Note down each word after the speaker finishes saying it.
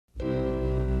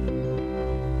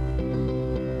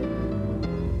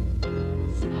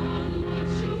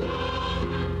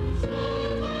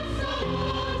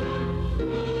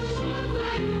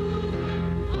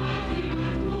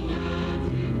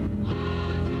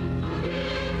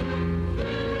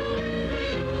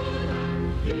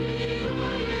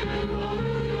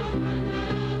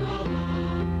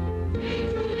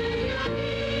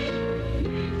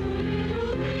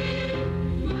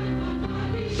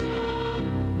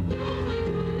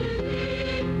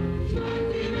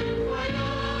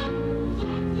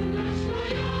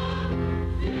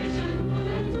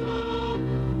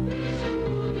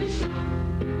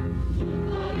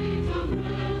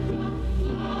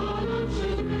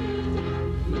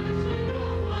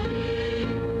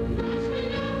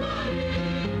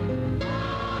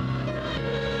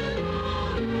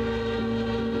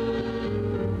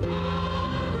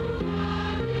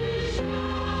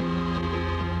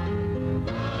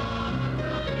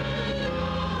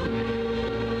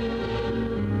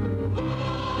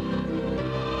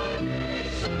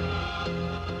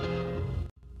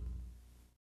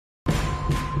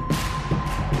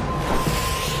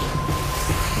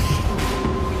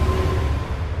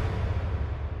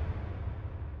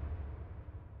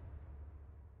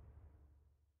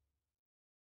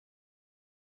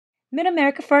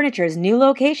Mid-America Furniture's new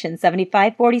location,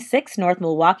 7546 North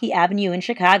Milwaukee Avenue in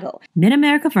Chicago.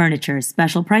 Mid-America Furniture,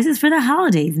 special prices for the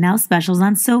holidays. Now specials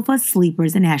on sofas,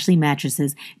 sleepers, and Ashley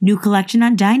mattresses. New collection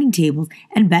on dining tables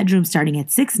and bedrooms starting at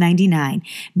 $6.99.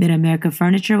 Mid-America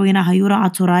Furniture, وينا هيورا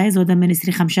عطوراية زودا من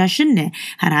إسري خمسة شنة.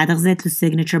 هرعادق زيت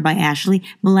Signature by Ashley,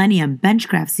 Millennium,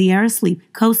 Benchcraft, Sierra Sleep,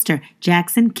 Coaster,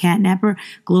 Jackson, Catnapper,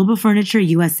 Global Furniture,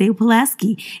 USA,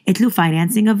 Pulaski. Itlu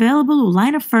financing available.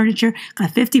 Line of furniture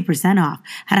got 50% off.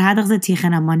 هرعادق زيت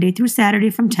تيخنا Monday through Saturday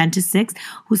from 10 to 6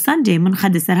 وSunday من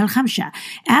خدسة الخمسة.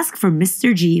 Ask for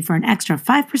Mr. G for an extra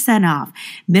 5% off.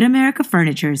 Mid-America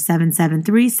Furniture,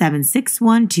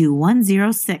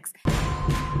 773-761-2106.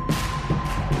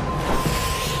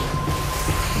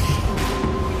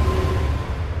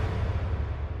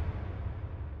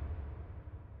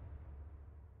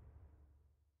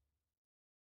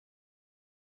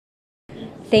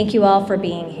 Thank you all for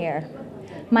being here.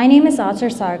 My name is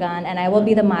Atar Sargon, and I will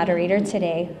be the moderator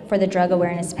today for the Drug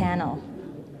Awareness Panel.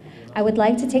 I would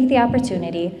like to take the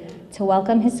opportunity to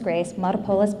welcome His Grace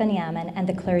Marpolis Benyamin and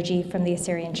the clergy from the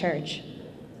Assyrian Church.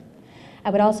 I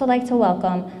would also like to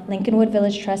welcome Lincolnwood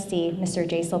Village Trustee, Mr.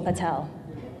 Jaisal Patel.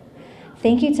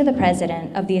 Thank you to the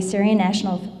President of the Assyrian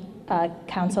National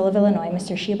Council of Illinois,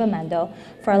 Mr. Shiba Mendo,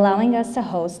 for allowing us to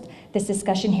host this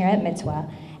discussion here at Mitzvah,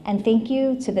 and thank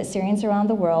you to the Assyrians around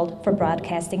the world for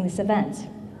broadcasting this event.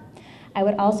 I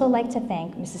would also like to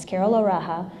thank Mrs. Carol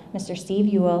O'Raha, Mr. Steve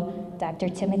Ewell, Dr.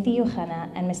 Timothy Yuchana,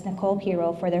 and Ms. Nicole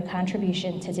Piro for their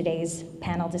contribution to today's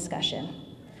panel discussion.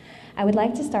 I would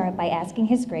like to start by asking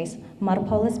His Grace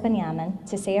Marpolis Benyamin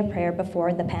to say a prayer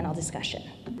before the panel discussion.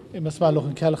 مسمع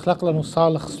لكم كال خلق لنا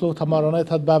صالح خصلوت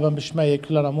مرانات هاد بابا بشمية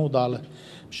كل رمود على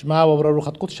بشماء وبروخ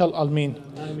قدش الألمين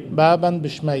بابا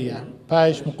بشمية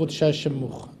بايش من قدش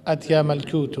الشموخ أتيا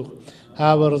ملكوتو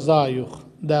هاور زايوخ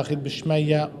داخل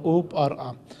بشمية أوب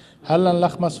أرقى هلا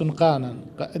لخمة سنقانا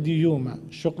قادي يوما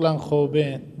شقلا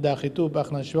خوبين داخل توب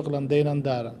أخنا شوقلا دينا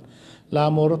دارا لا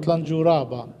مورطلا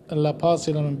جورابا إلا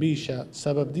باصلا من بيشا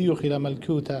سبب ديوخ إلى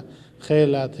ملكوتا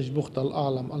خيلا تجبخت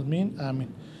العالم ألمين آمين.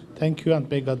 Thank you and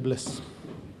may God bless.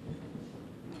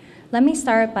 Let me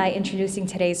start by introducing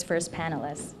today's first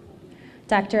panelist.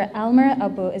 Dr. Almer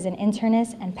Abu is an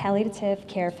internist and palliative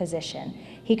care physician.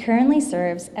 He currently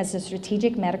serves as the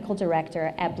Strategic Medical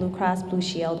Director at Blue Cross Blue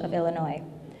Shield of Illinois.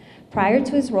 Prior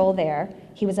to his role there,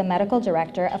 he was a medical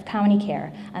director of County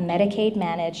Care, a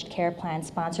Medicaid-managed care plan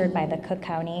sponsored by the Cook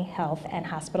County Health and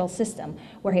Hospital System,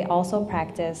 where he also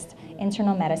practiced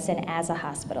internal medicine as a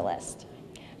hospitalist.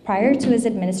 Prior to his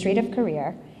administrative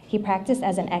career, he practiced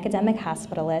as an academic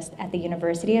hospitalist at the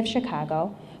University of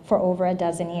Chicago for over a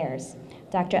dozen years.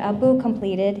 Dr. Abu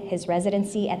completed his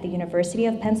residency at the University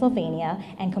of Pennsylvania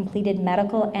and completed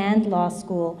medical and law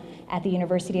school at the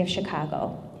University of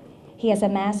Chicago. He has a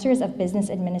Master's of Business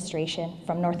Administration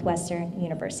from Northwestern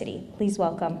University. Please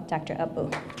welcome Dr. Abu.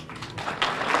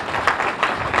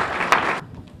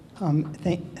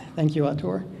 Thank you,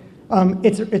 Atur.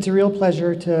 It's a real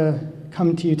pleasure to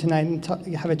come to you tonight and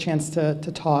have a chance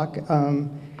to talk.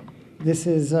 This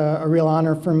is a real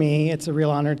honor for me. It's a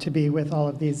real honor to be with all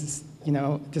of these,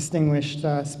 distinguished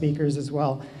speakers as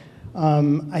well.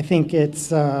 I think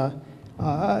it's,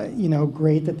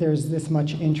 great that there's this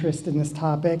much interest in this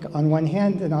topic on one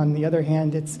hand, and on the other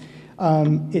hand, it's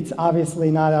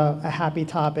obviously not a happy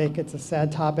topic. It's a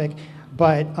sad topic,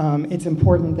 but it's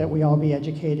important that we all be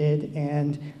educated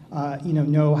and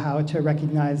know how to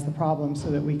recognize the problem so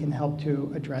that we can help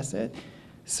to address it.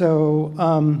 So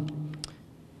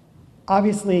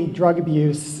obviously drug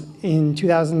abuse in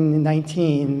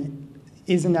 2019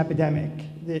 is an epidemic.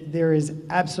 There is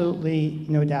absolutely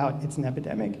no doubt it's an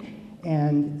epidemic,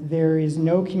 and there is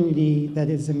no community that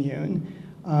is immune.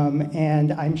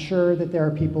 And I'm sure that there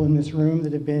are people in this room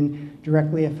that have been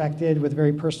directly affected with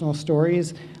very personal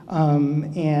stories.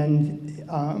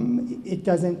 It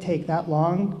doesn't take that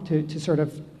long to sort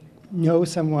of know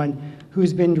someone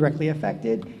who's been directly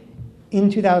affected. In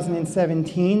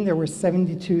 2017, there were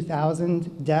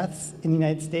 72,000 deaths in the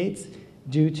United States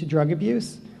due to drug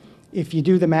abuse. If you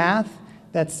do the math,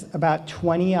 that's about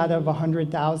 20 out of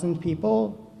 100,000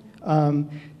 people.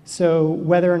 So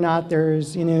whether or not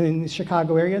there's, in the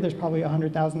Chicago area, there's probably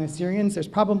 100,000 Assyrians. There's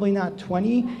probably not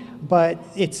 20, but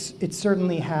it's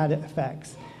certainly had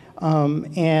effects.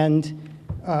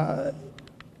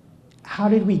 How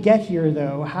did we get here,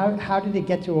 though? How did it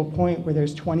get to a point where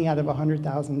there's 20 out of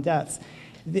 100,000 deaths?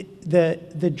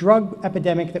 The drug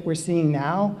epidemic that we're seeing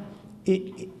now,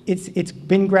 it's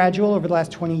been gradual over the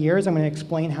last 20 years. I'm going to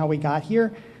explain how we got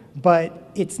here,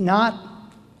 but it's not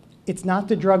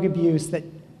the drug abuse that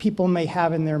people may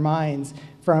have in their minds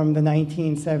from the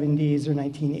 1970s or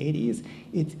 1980s.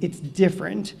 It's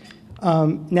different.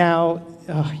 Now,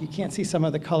 you can't see some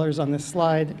of the colors on this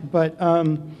slide, but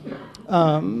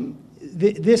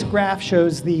this graph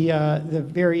shows the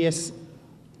various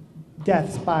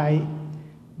deaths by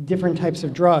different types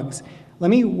of drugs. Let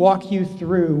me walk you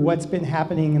through what's been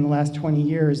happening in the last 20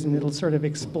 years, and it'll sort of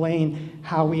explain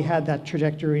how we had that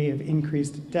trajectory of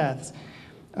increased deaths.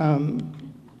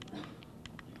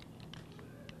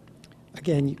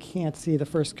 Again, you can't see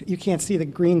the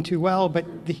green too well, but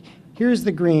here's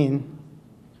the green.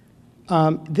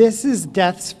 This is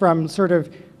deaths from sort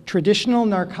of traditional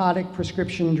narcotic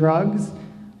prescription drugs,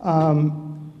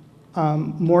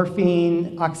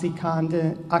 morphine,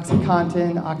 OxyContin,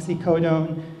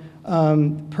 oxycodone,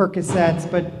 Percocets,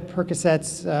 but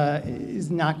Percocets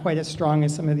is not quite as strong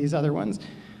as some of these other ones.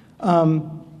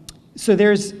 So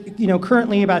there's,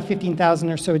 currently about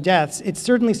 15,000 or so deaths. It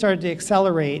certainly started to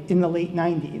accelerate in the late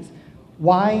 90s.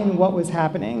 Why and what was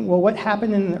happening? Well, what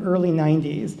happened in the early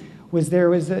 90s was there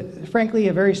was, frankly,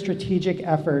 a very strategic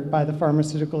effort by the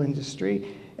pharmaceutical industry,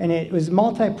 and it was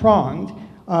multi-pronged.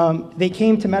 They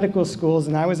came to medical schools,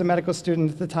 and I was a medical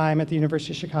student at the time at the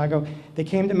University of Chicago. They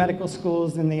came to medical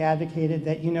schools and they advocated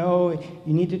that, you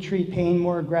need to treat pain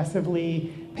more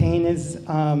aggressively.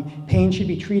 Pain should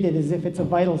be treated as if it's a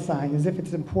vital sign, as if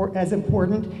it's as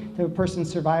important to a person's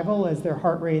survival as their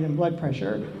heart rate and blood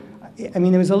pressure. I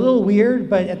mean, it was a little weird,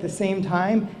 but at the same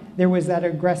time, there was that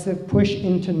aggressive push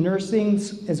into nursing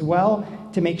as well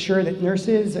to make sure that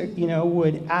nurses,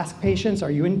 would ask patients,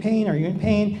 are you in pain? Are you in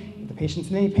pain? If the patient's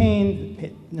in any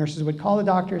pain, nurses would call the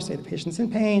doctor, say the patient's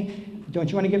in pain. Don't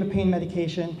you want to give a pain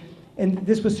medication? And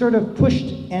this was sort of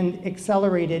pushed and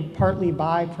accelerated partly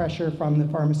by pressure from the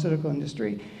pharmaceutical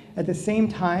industry. At the same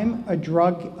time, a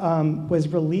drug was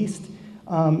released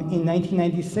in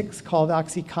 1996 called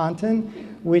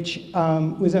OxyContin, which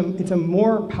it's a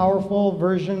more powerful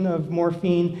version of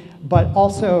morphine, but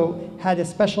also had a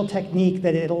special technique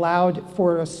that it allowed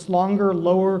for a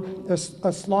slower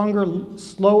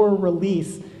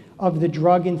release of the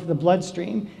drug into the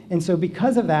bloodstream. And so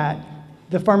because of that,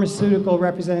 the pharmaceutical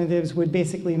representatives would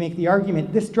basically make the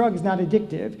argument, this drug is not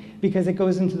addictive because it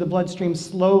goes into the bloodstream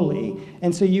slowly,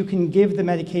 and so you can give the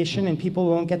medication and people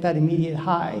won't get that immediate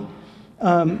high.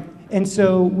 And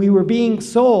so we were being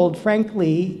sold,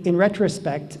 frankly, in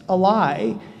retrospect, a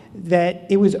lie that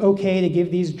it was okay to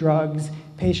give these drugs,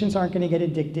 patients aren't going to get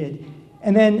addicted.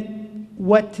 And then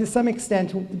to some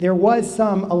extent, there was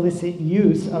some illicit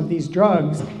use of these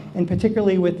drugs, and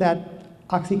particularly with that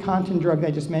OxyContin drug that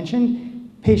I just mentioned,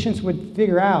 patients would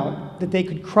figure out that they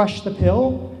could crush the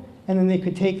pill, and then they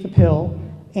could take the pill,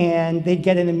 and they'd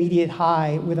get an immediate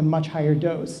high with a much higher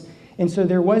dose. And so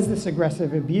there was this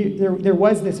aggressive abuse, there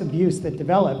was this abuse that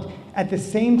developed at the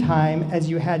same time as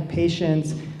you had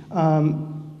patients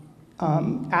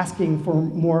asking for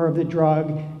more of the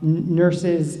drug,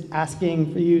 nurses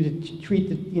asking for you to treat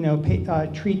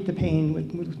the pain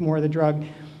with more of the drug.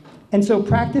 And so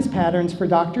practice patterns for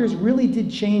doctors really did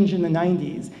change in the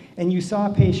 90s. And you saw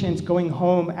patients going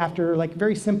home after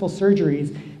very simple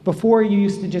surgeries. Before, you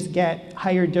used to just get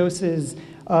higher doses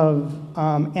of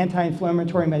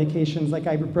anti-inflammatory medications like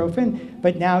ibuprofen,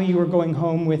 but now you were going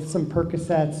home with some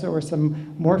Percocets or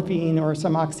some morphine or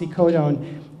some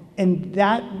oxycodone. And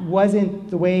that wasn't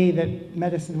the way that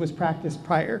medicine was practiced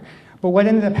prior. But what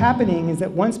ended up happening is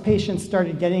that once patients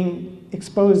started getting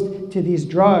exposed to these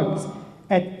drugs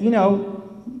at,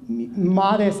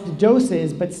 modest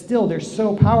doses, but still they're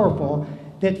so powerful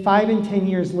that 5 and 10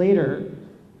 years later,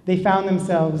 they found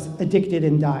themselves addicted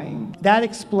and dying. That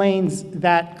explains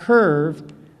that curve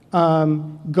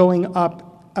going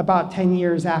up about 10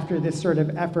 years after this sort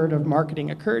of effort of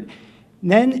marketing occurred.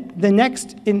 Then the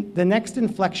next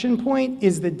inflection point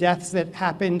is the deaths that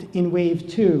happened in wave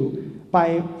 2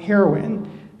 by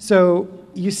heroin. So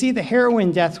you see the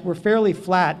heroin deaths were fairly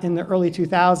flat in the early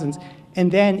 2000s, and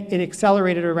then it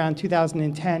accelerated around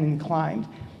 2010 and climbed.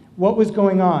 What was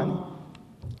going on?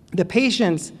 The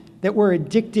patients that were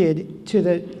addicted to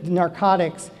the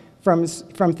narcotics from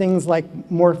things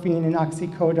like morphine and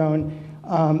oxycodone,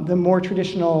 the more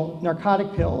traditional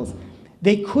narcotic pills,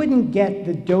 they couldn't get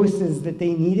the doses that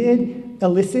they needed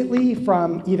illicitly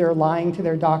from either lying to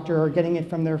their doctor or getting it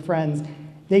from their friends.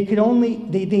 They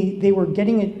were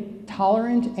getting it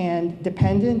tolerant and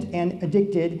dependent and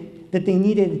addicted that they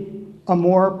needed a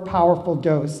more powerful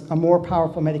dose, a more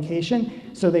powerful medication,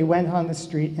 so they went on the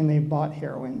street and they bought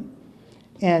heroin.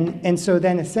 And so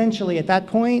then essentially at that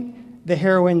point, the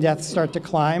heroin deaths start to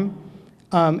climb.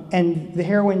 And the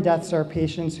heroin deaths are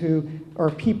patients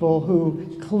or people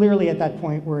who clearly at that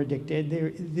point were addicted.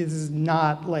 This is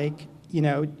not like,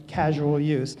 casual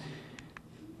use.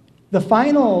 The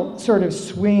final sort of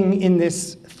swing in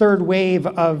this third wave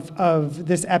of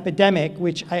this epidemic,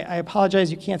 which I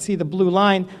apologize, you can't see the blue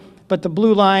line, but the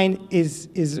blue line is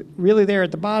really there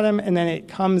at the bottom, and then it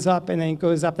comes up, and then it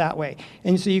goes up that way.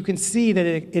 And so you can see that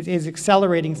it is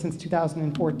accelerating since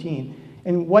 2014.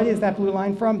 And what is that blue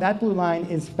line from? That blue line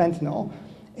is fentanyl.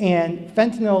 And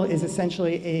fentanyl is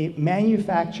essentially a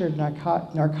manufactured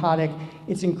narcotic.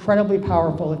 It's incredibly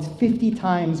powerful. It's 50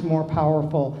 times more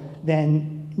powerful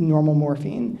than normal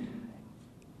morphine.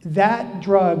 That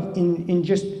drug, in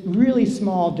just really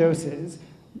small doses,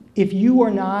 if you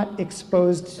are not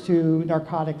exposed to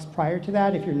narcotics prior to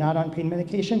that, if you're not on pain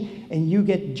medication, and you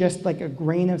get just like a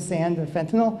grain of sand of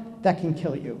fentanyl, that can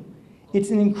kill you. It's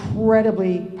an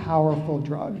incredibly powerful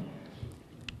drug.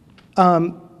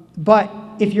 But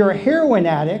if you're a heroin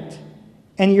addict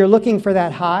and you're looking for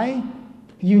that high,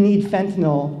 you need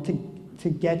fentanyl to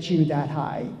get you that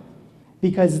high.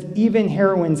 Because even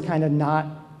heroin's kind of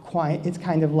not quite, it's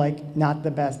kind of like not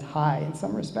the best high in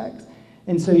some respects.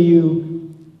 And so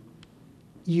you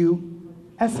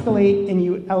escalate and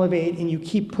you elevate and you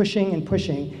keep pushing and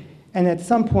pushing. And at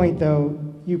some point, though,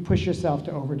 you push yourself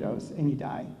to overdose and you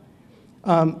die.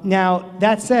 Now,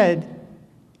 that said,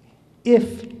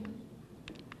 if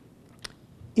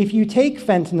you take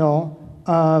fentanyl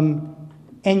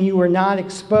and you are not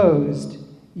exposed,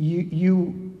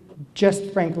 you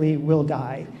just frankly will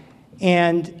die.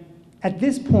 And at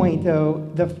this point,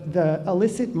 though, the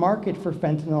illicit market for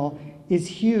fentanyl is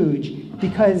huge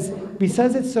because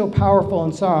it's so powerful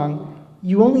and strong,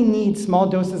 you only need small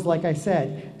doses, like I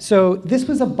said. So this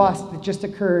was a bust that just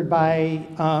occurred by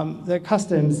the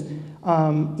customs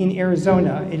in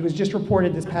Arizona. It was just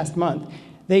reported this past month.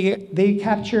 They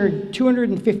captured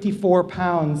 254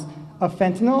 pounds of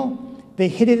fentanyl. They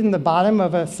hid it in the bottom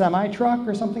of a semi-truck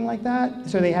or something like that,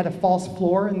 so they had a false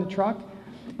floor in the truck.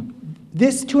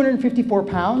 This 254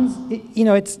 pounds,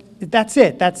 that's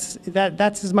it.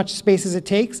 That's as much space as it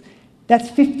takes. That's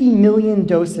 50 million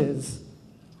doses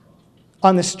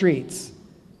on the streets.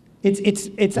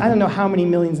 It's I don't know how many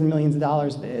millions and millions of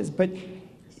dollars it is, but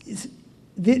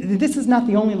this is not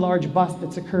the only large bust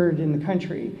that's occurred in the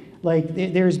country. Like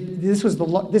this is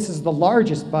the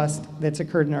largest bust that's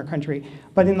occurred in our country.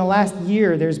 But in the last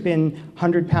year, there's been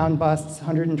 100-pound busts,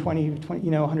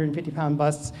 150-pound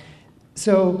busts.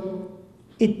 So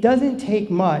it doesn't take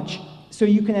much. So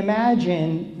you can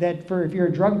imagine that if you're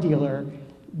a drug dealer,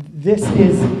 this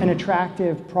is an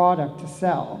attractive product to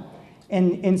sell.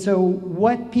 And so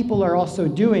what people are also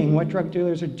doing, what drug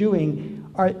dealers are doing,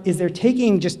 is they're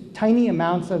taking just tiny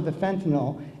amounts of the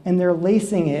fentanyl and they're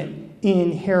lacing it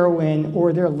in heroin,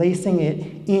 or they're lacing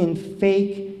it in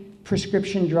fake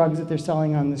prescription drugs that they're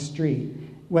selling on the street,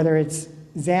 whether it's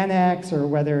Xanax or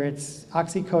whether it's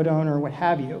oxycodone or what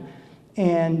have you.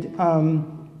 And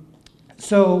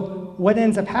so what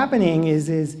ends up happening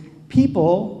is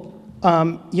people,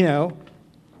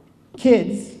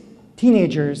 kids,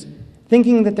 teenagers,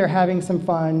 thinking that they're having some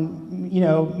fun,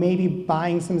 maybe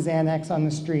buying some Xanax on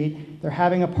the street, they're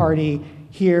having a party,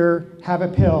 here, have a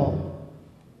pill.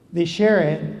 They share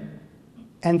it,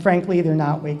 and frankly, they're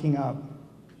not waking up.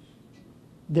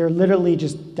 They're literally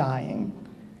just dying.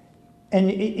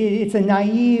 And it's a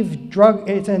naive drug,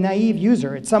 it's a naive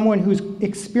user. It's someone who's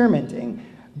experimenting.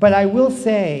 But I will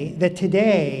say that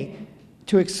today,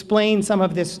 to explain some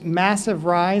of this massive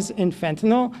rise in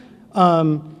fentanyl,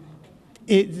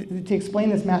 is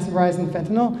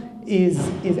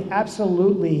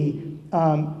absolutely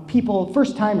people,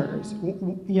 first-timers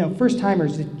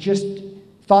that just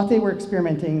thought they were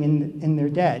experimenting and they're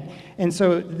dead. And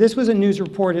so this was a news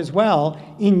report as well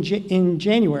in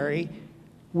January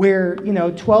where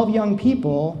 12 young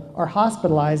people are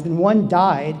hospitalized and one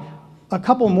died. A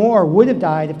couple more would have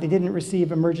died if they didn't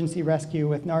receive emergency rescue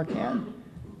with Narcan.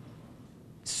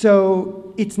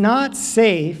 So it's not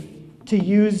safe to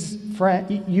use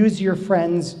your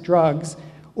friend's drugs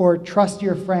or trust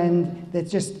your friend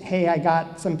that's just, hey, I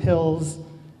got some pills.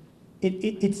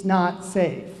 It's not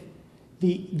safe.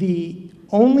 The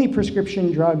only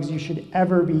prescription drugs you should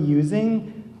ever be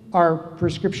using are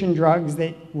prescription drugs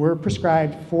that were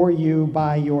prescribed for you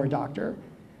by your doctor.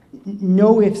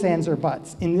 No ifs, ands, or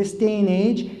buts. In this day and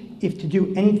age, if to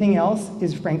do anything else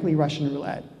is frankly Russian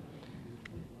roulette.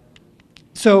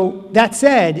 So that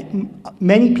said,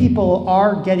 many people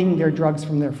are getting their drugs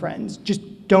from their friends.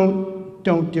 Just don't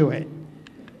do it.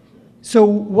 So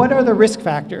what are the risk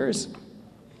factors?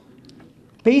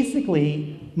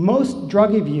 Basically, most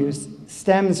drug abuse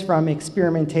stems from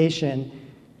experimentation,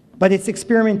 but it's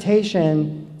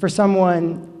experimentation for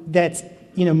someone that's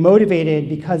motivated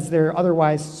because they're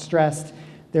otherwise stressed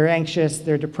they're anxious,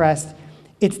 they're depressed.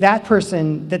 It's that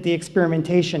person that the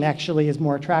experimentation actually is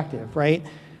more attractive, right?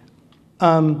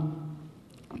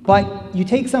 But you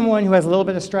take someone who has a little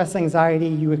bit of stress, anxiety,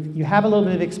 you have a little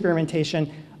bit of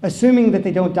experimentation, assuming that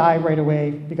they don't die right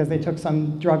away because they took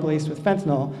some drug laced with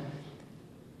fentanyl.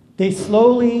 They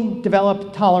slowly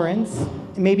develop tolerance,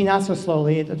 maybe not so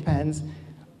slowly, it depends.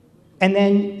 And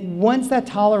then once that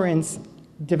tolerance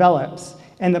develops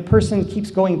and the person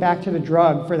keeps going back to the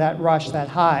drug for that rush, that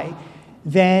high,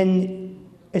 then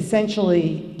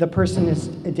essentially the person is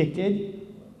addicted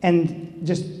and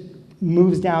just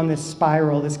moves down this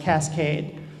spiral, this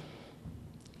cascade.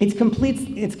 It's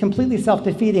completely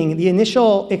self-defeating. The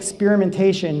initial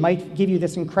experimentation might give you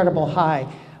this incredible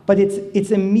high, but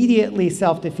it's immediately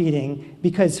self-defeating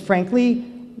because, frankly,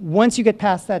 once you get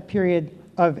past that period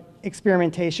of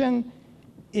experimentation,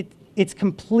 it's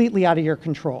completely out of your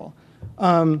control.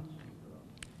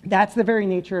 That's the very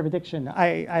nature of addiction.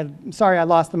 I'm sorry I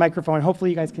lost the microphone. Hopefully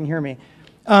you guys can hear me.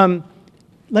 Let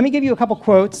me give you a couple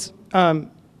quotes.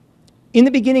 In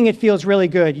the beginning, it feels really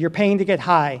good. You're paying to get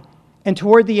high. And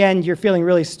toward the end, you're feeling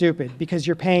really stupid because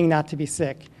you're paying not to be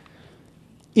sick.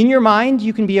 In your mind,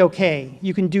 you can be okay.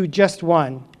 You can do just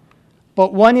one.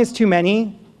 But one is too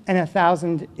many, and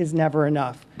 1,000 is never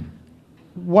enough.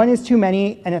 One is too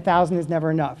many, and 1,000 is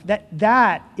never enough.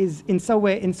 That is, in so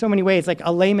many ways, like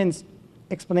a layman's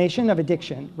explanation of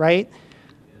addiction, right?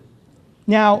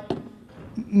 Now,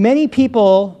 many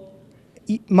people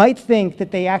might think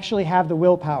that they actually have the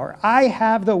willpower. I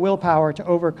have the willpower to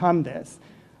overcome this.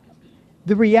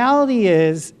 The reality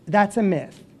is that's a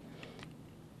myth.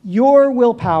 Your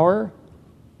willpower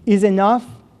is enough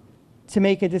to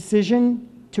make a decision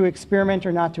to experiment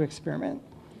or not to experiment.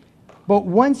 But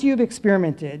once you've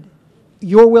experimented,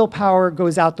 your willpower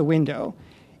goes out the window.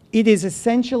 It is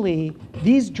essentially,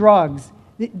 these drugs,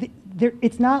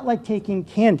 it's not like taking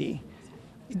candy.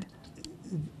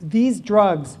 These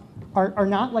drugs are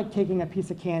not like taking a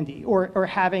piece of candy or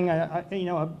having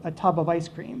a tub of ice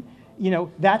cream.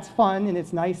 That's fun and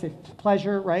it's nice, it's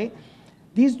pleasure, right?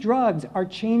 These drugs are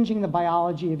changing the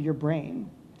biology of your brain.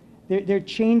 They're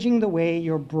changing the way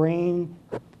your brain,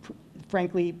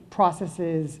 frankly,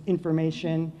 processes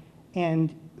information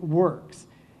and works.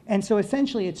 And so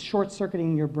essentially it's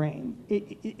short-circuiting your brain.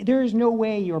 There is no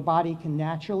way your body can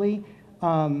naturally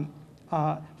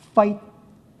fight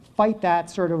that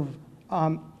sort of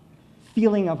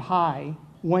feeling of high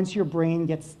once your brain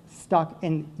gets stuck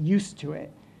and used to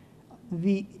it.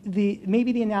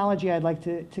 Maybe the analogy I'd like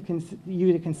you to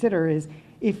consider is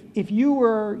if you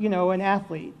were an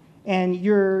athlete and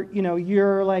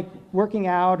you're like working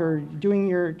out or doing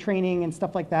your training and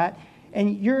stuff like that,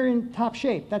 and you're in top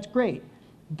shape, that's great.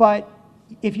 But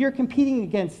if you're competing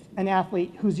against an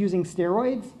athlete who's using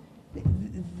steroids,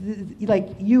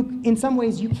 in some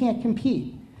ways you can't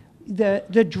compete.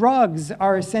 The drugs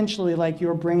are essentially like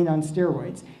your brain on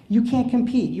steroids. You can't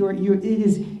compete.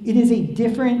 It is a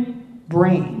different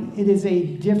brain. It is a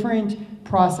different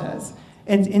process.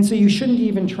 And so you shouldn't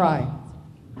even try.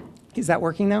 Is that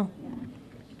working now?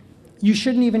 You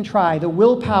shouldn't even try. The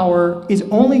willpower is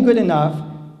only good enough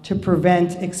to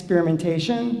prevent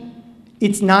experimentation.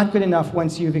 It's not good enough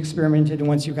once you've experimented and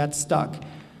once you got stuck.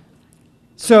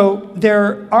 So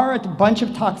there are a bunch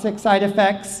of toxic side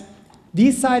effects.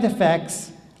 These side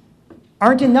effects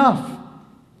aren't enough.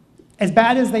 As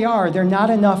bad as they are, they're not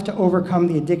enough to overcome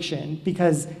the addiction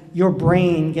because your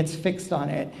brain gets fixed on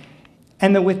it.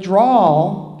 And the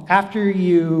withdrawal after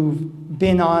you've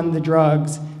been on the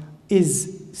drugs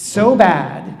is so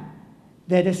bad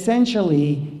that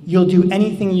essentially you'll do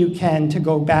anything you can to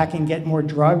go back and get more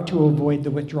drug to avoid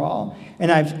the withdrawal.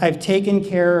 And I've taken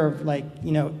care of 18,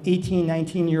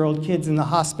 19-year-old kids in the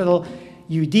hospital.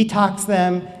 You detox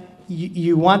them.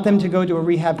 You want them to go to a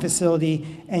rehab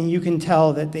facility, and you can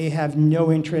tell that they have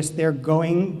no interest. They're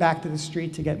going back to the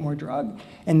street to get more drug,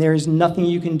 and there's nothing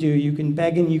you can do. You can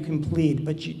beg and you can plead,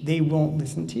 but they won't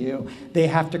listen to you. They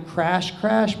have to crash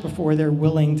before they're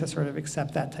willing to sort of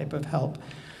accept that type of help.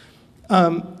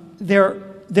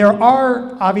 There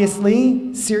are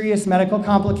obviously serious medical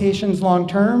complications long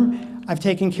term. I've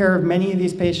taken care of many of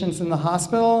these patients in the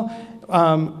hospital.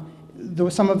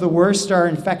 Some of the worst are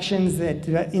infections that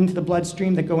into the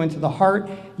bloodstream that go into the heart.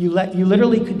 You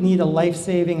literally could need a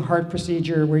life-saving heart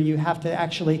procedure where you have to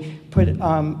actually put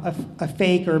a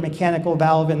fake or mechanical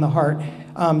valve in the heart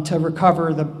to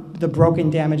recover the broken,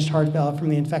 damaged heart valve from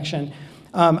the infection.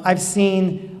 I've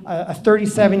seen a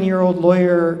 37-year-old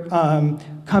lawyer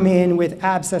come in with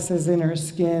abscesses in her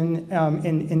skin,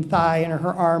 in thigh, in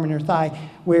her arm and her thigh,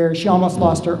 where she almost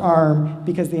lost her arm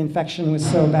because the infection was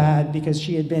so bad because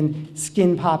she had been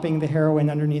skin popping the heroin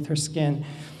underneath her skin.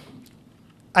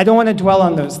 I don't want to dwell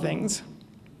on those things.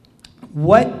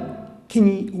 What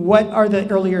are the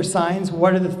earlier signs?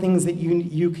 What are the things that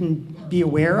you can be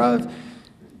aware of?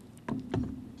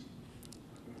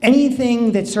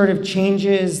 Anything that sort of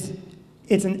changes,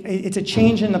 it's a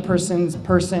change in the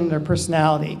their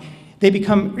personality. They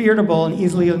become irritable and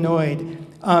easily annoyed.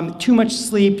 Too much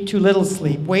sleep, too little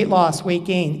sleep, weight loss, weight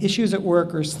gain, issues at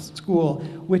work or school,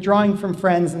 withdrawing from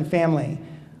friends and family.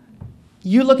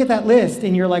 You look at that list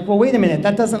and you're like, well, wait a minute,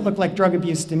 that doesn't look like drug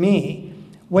abuse to me.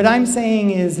 What I'm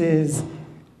saying is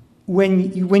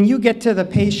when you get to the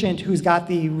patient who's got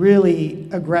the really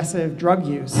aggressive drug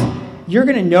use, you're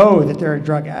going to know that they're a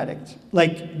drug addict.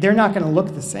 Like, they're not going to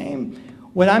look the same.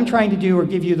 What I'm trying to do are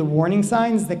give you the warning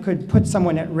signs that could put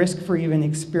someone at risk for even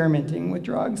experimenting with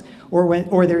drugs,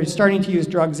 or they're starting to use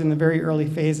drugs in the very early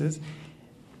phases.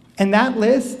 And that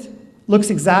list looks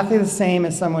exactly the same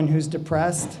as someone who's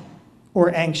depressed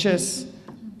or anxious,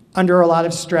 under a lot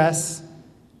of stress.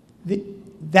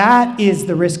 That is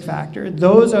the risk factor.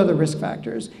 Those are the risk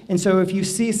factors. And so if you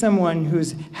see someone who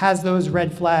has those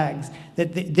red flags,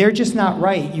 that they're just not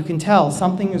right, you can tell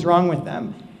something is wrong with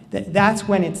them, that's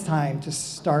when it's time to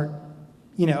start,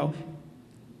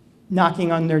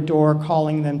 knocking on their door,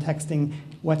 calling them, texting,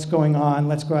 what's going on,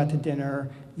 let's go out to dinner,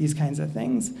 these kinds of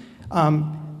things.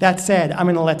 That said, I'm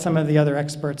going to let some of the other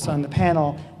experts on the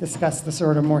panel discuss the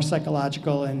sort of more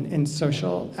psychological and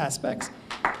social aspects.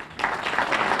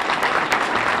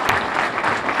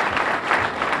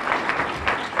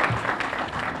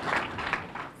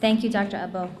 Thank you, Dr.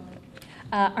 Abbo.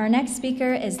 Our next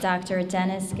speaker is Dr.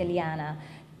 Dennis Giliana.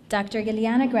 Dr.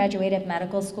 Giliana graduated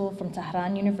medical school from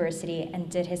Tehran University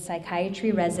and did his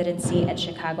psychiatry residency at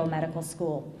Chicago Medical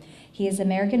School. He is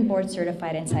American Board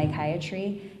Certified in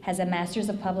Psychiatry, has a Master's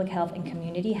of Public Health and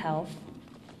Community Health,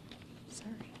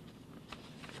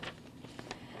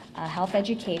 Health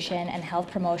Education and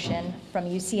Health Promotion from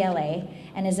UCLA,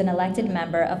 and is an elected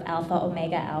member of Alpha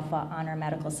Omega Alpha Honor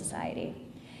Medical Society.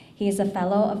 He is a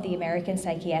fellow of the American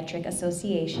Psychiatric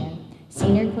Association,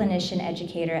 senior clinician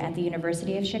educator at the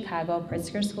University of Chicago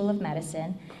Pritzker School of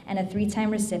Medicine, and a 3-time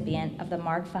recipient of the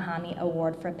Mark Fahmy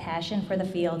Award for Passion for the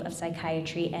Field of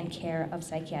Psychiatry and Care of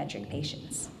Psychiatric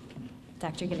Patients.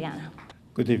 Dr. Giliana.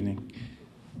 Good evening.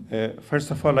 First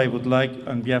of all, I would like,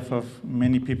 on behalf of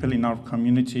many people in our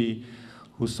community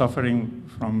who are suffering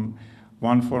from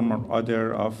one form or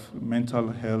other of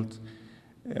mental health,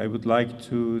 I would like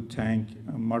to thank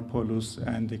Marpolis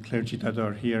and the clergy that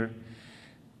are here.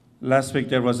 Last week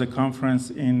there was a conference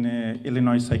in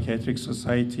Illinois Psychiatric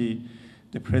Society.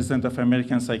 The president of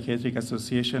American Psychiatric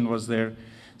Association was there.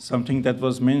 Something that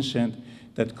was mentioned,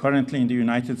 that currently in the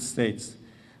United States,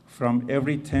 from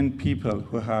every 10 people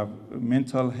who have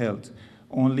mental health,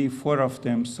 only 4 of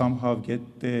them somehow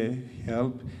get the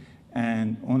help,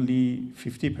 and only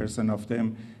 50% of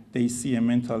them, they see a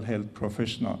mental health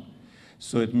professional.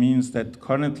 So it means that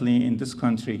currently in this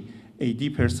country,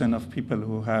 80% of people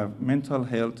who have mental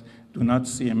health do not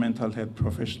see a mental health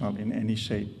professional in any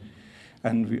shape.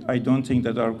 And I don't think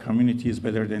that our community is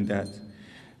better than that.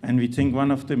 And we think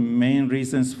one of the main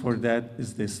reasons for that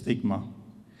is the stigma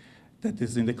that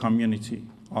is in the community,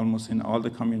 almost in all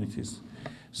the communities.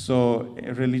 So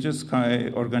religious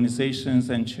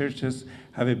organizations and churches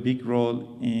have a big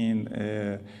role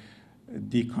in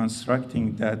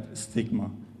deconstructing that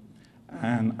stigma.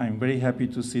 And I'm very happy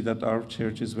to see that our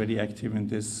church is very active in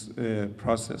this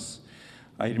process.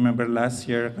 I remember last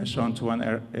year, Qashan Tuan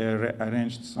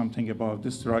arranged something about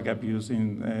this drug abuse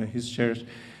in his church.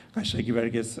 Qashagi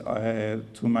Verges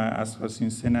Tuma asked us in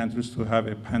St. Andrews to have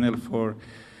a panel for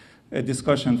a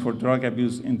discussion for drug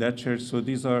abuse in that church. So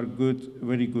these are good,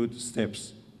 very good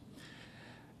steps.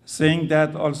 Saying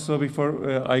that also,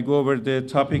 before I go over the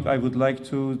topic, I would like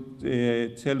to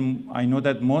I know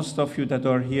that most of you that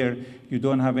are here, you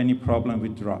don't have any problem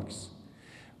with drugs.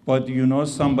 But you know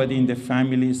somebody in the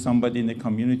family, somebody in the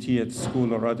community, at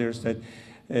school or others, that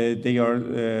they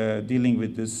are dealing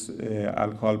with this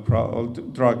drug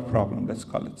problem, let's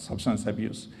call it, substance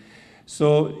abuse.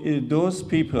 So those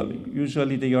people,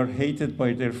 usually they are hated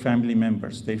by their family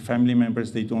members. Their family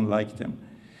members, they don't like them.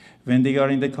 When they are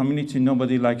in the community,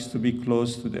 nobody likes to be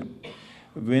close to them.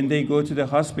 When they go to the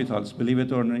hospitals, believe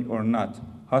it or not,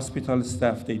 hospital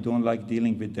staff, they don't like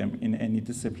dealing with them in any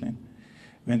discipline.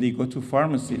 When they go to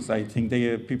pharmacies, I think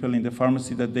people in the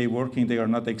pharmacy that they work in, they are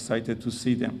not excited to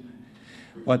see them.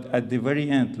 But at the very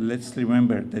end, let's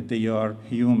remember that they are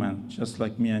human, just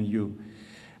like me and you.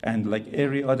 And like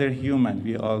every other human,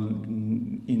 we are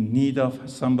in need of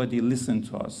somebody listen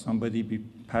to us, somebody be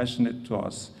passionate to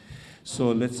us.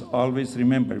 So let's always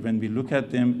remember, when we look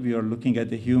at them, we are looking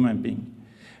at a human being.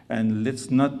 And let's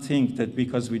not think that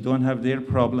because we don't have their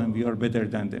problem, we are better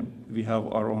than them. We have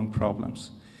our own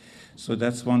problems. So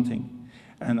that's one thing.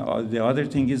 And the other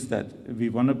thing is that we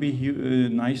want to be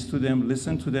nice to them,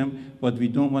 listen to them, but we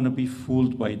don't want to be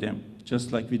fooled by them,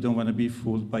 just like we don't want to be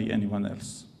fooled by anyone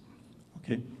else.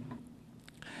 Okay?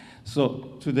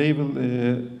 So today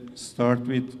we'll start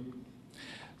with,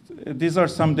 these are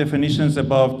some definitions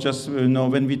about just,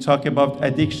 when we talk about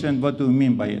addiction, what do we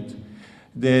mean by it?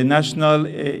 The National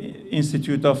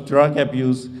Institute of Drug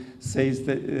Abuse says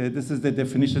that this is the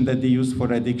definition that they use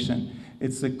for addiction.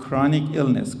 It's a chronic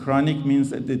illness. Chronic means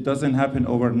that it doesn't happen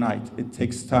overnight. It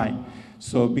takes time.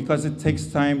 So because it takes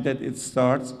time that it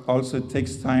starts, also it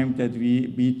takes time that we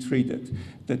be treated.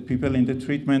 That people in the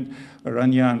treatment,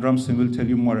 Rania and Ramsin will tell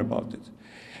you more about it.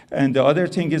 And the other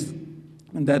thing is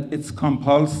that it's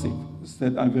compulsive.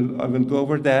 That I will go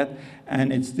over that,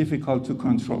 and it's difficult to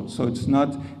control. So it's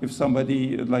not, if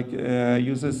somebody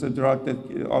uses a drug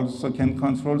that also can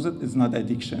control it, it's not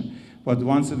addiction. But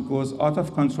once it goes out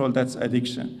of control, that's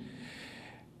addiction.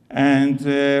 And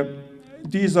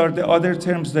these are the other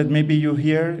terms that maybe you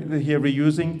hear we're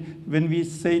using. When we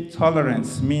say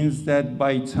tolerance, means that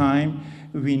by time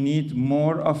we need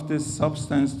more of this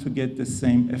substance to get the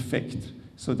same effect.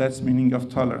 So that's meaning of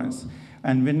tolerance.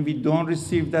 And when we don't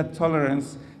receive that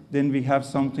tolerance, then we have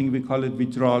something we call it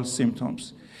withdrawal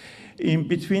symptoms. In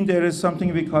between, there is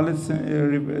something we call it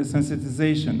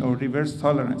sensitization or reverse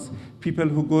tolerance. People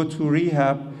who go to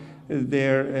rehab,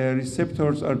 their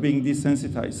receptors are being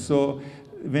desensitized. So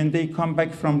when they come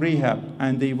back from rehab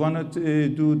and they want to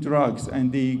do drugs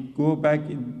and they go back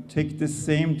and take the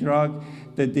same drug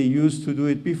that they used to do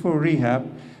it before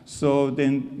rehab, so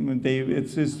then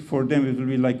for them it will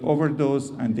be like overdose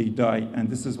and they die. And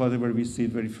this is whatever we see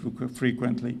very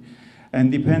frequently.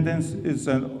 And dependence is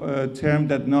a term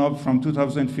that now from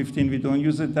 2015 we don't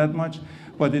use it that much,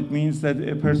 but it means that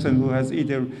a person who has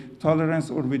either tolerance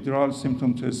or withdrawal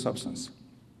symptom to a substance.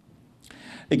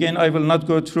 Again, I will not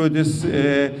go through this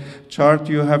chart.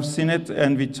 You have seen it,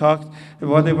 and we talked.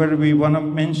 Whatever we want to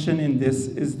mention in this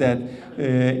is that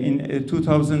in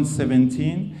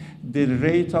 2017, the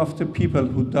rate of the people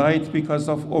who died because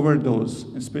of overdose,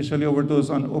 especially overdose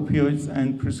on opioids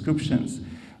and prescriptions,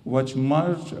 was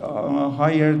much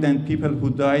higher than people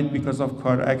who died because of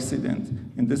car accident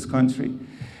in this country.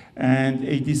 And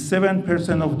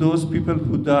 87% of those people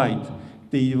who died,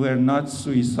 they were not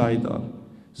suicidal.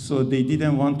 So they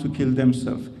didn't want to kill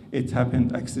themselves. It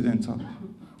happened accidentally.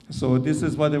 So this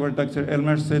is whatever Dr.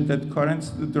 Elmer said, that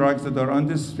current drugs that are on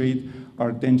the street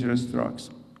are dangerous drugs.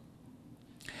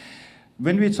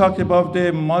 When we talk about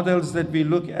the models that we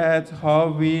look at, how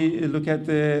we look at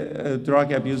the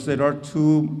drug abuse, there are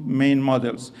two main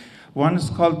models. One is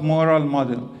called moral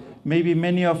model. Maybe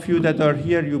many of you that are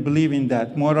here, you believe in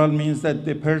that. Moral means that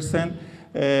the person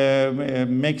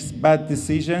makes bad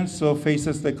decisions, so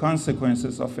faces the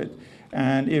consequences of it.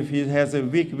 And if he has a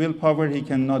weak willpower, he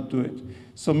cannot do it.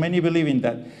 So many believe in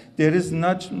that. There is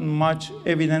not much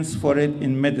evidence for it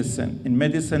in medicine. In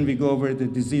medicine, we go over the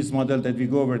disease model that we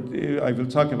go over. I will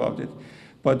talk about it.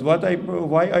 But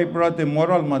why I brought the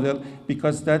moral model,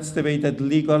 because that's the way that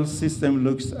legal system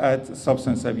looks at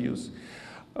substance abuse.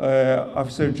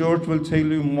 Officer George will tell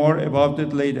you more about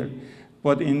it later.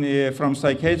 But from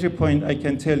psychiatry point, I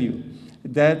can tell you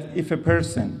that if a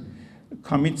person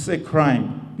commits a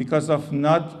crime because of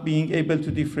not being able to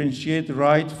differentiate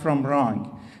right from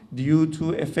wrong due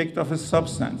to effect of a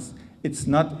substance, it's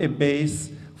not a base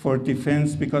for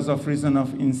defense because of reason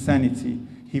of insanity.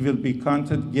 He will be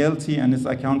counted guilty and is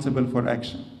accountable for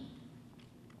action.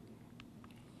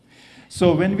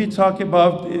 So when we talk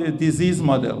about disease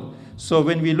model, so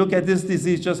when we look at this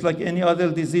disease, just like any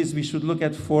other disease, we should look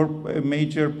at four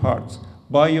major parts: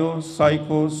 bio,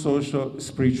 psycho, social,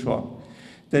 spiritual.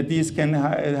 That these can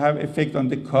have effect on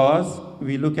the cause.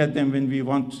 We look at them when we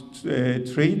want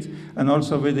to treat, and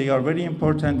also where they are very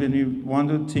important when we want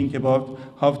to think about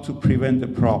how to prevent the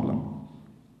problem.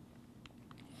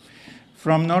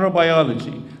 From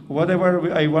neurobiology,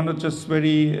 whatever I want to just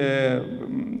very,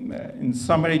 in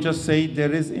summary, just say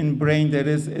there is in brain, there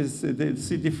is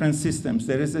different systems.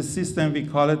 There is a system, we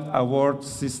call it award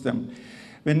system.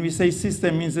 When we say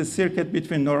system, means a circuit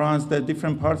between neurons, the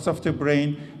different parts of the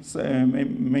brain,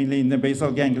 mainly in the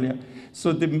basal ganglia.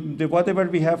 So whatever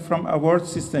we have from award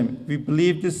system, we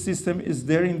believe this system is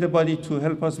there in the body to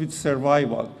help us with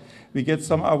survival. We get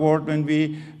some award when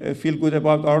we feel good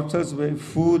about ourselves, with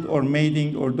food or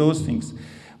mating or those things.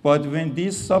 But when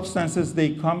these substances,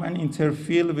 they come and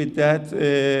interfere with that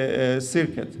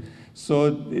circuit, so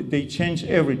they change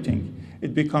everything.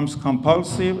 It becomes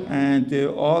compulsive, and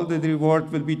all the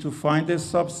reward will be to find a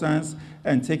substance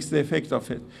and takes the effect of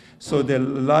it. So the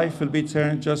life will be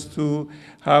turned just to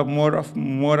have more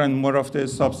and more of the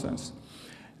substance.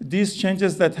 These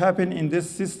changes that happen in this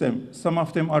system, some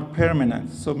of them are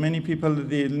permanent. So many people,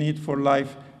 they need for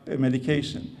life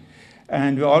medication.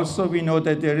 And we know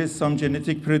that there is some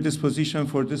genetic predisposition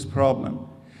for this problem.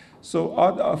 So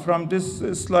from this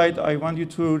slide, I want you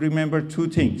to remember two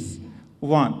things.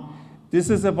 One, this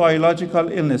is a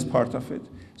biological illness part of it.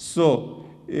 So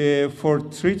for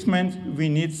treatment, we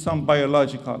need some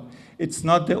biological. It's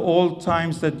not the old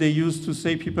times that they used to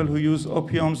say people who use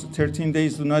opiums, 13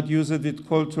 days, do not use it with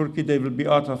cold turkey, they will be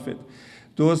out of it.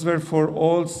 Those were for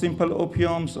all simple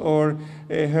opiums or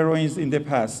heroines in the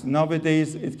past.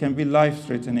 Nowadays, it can be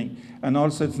life-threatening, and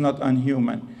also it's not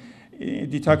unhuman.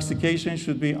 Detoxification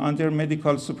should be under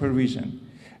medical supervision.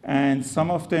 And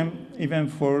some of them, even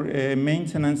for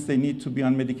maintenance, they need to be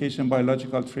on medication,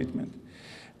 biological treatment.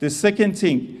 The second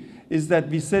thing is that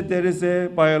we said there is a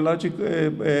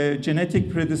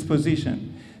genetic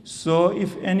predisposition. So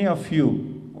if any of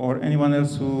you or anyone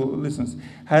else who listens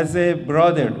has a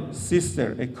brother,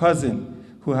 sister, a cousin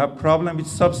who have problem with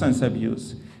substance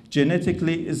abuse,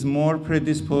 genetically is more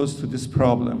predisposed to this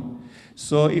problem.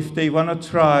 So if they want to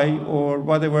try or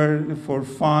whatever for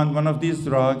fun, one of these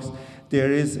drugs,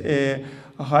 there is a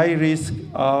high risk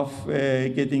of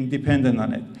getting dependent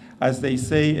on it. As they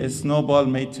say, a snowball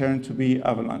may turn to be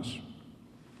avalanche.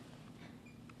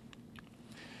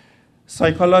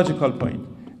 Psychological point.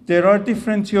 There are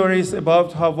different theories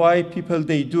about why people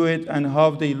they do it and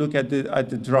how they look at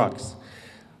the drugs.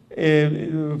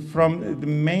 From the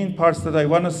main parts that I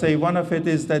want to say, one of it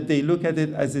is that they look at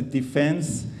it as a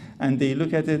defense, and they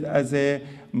look at it as a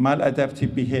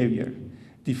maladaptive behavior.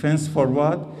 Defense for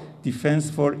what?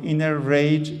 Defense for inner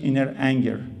rage, inner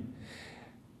anger.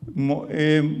 All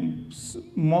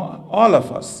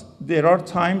of us, there are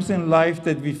times in life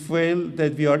that we feel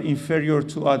that we are inferior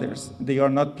to others. They are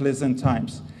not pleasant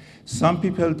times. Some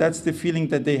people, that's the feeling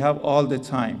that they have all the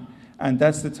time. And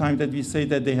that's the time that we say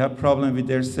that they have problem with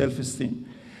their self-esteem.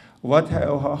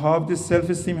 How this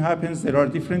self-esteem happens, there are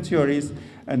different theories,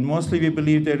 and mostly we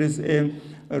believe there is a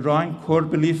wrong core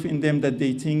belief in them that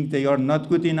they think they are not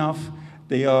good enough,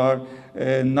 they are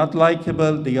not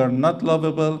likable, they are not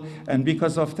lovable, and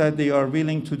because of that, they are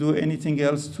willing to do anything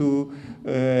else to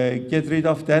get rid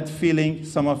of that feeling.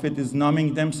 Some of it is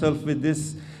numbing themselves with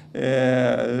these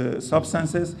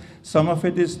substances. Some of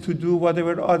it is to do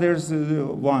whatever others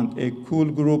want. A cool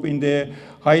group in the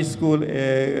high school,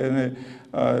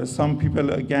 some people,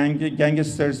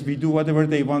 gangsters, we do whatever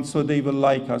they want so they will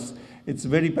like us. It's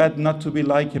very bad not to be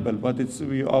likable, but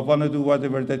we want to do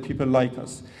whatever that people like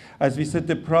us. As we said,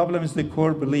 the problem is the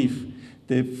core belief.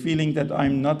 The feeling that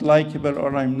I'm not likable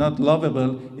or I'm not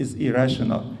lovable is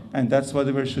irrational, and that's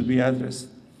whatever should be addressed.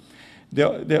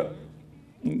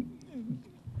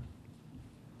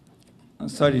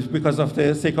 Sorry, because of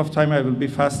the sake of time, I will be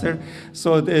faster.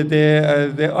 So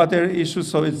the other issue,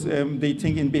 so it's, they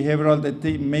think in behavioral that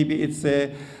maybe it's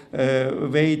a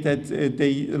way that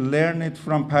they learn it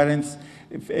from parents.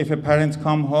 If a parent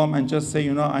come home and just say,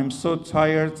 you know, I'm so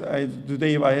tired,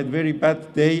 today I had a very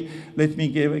bad day, let me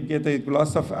get a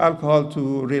glass of alcohol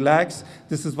to relax.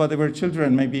 This is whatever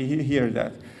children maybe hear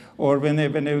that. Or when a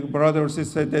brother or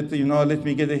sister said that, you know, let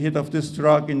me get a hit of this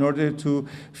drug in order to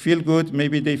feel good,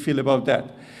 maybe they feel about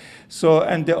that. So,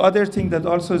 and the other thing that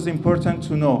also is important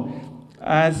to know,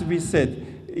 as we said,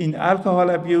 in alcohol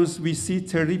abuse, we see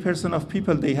 30% of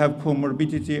people, they have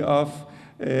comorbidity of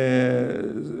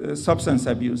substance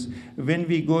abuse. When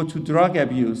we go to drug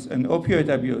abuse and opioid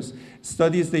abuse,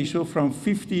 studies, they show from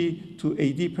 50 to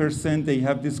 80% they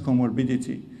have this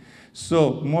comorbidity.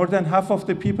 So more than half of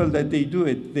the people that they do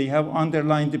it, they have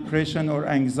underlying depression or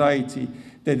anxiety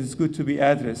that is good to be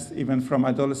addressed, even from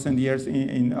adolescent years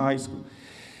in high school.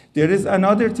 There is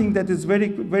another thing that is very,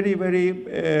 very, very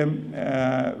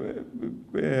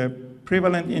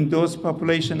prevalent in those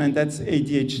population, and that's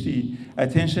ADHD,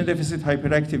 attention deficit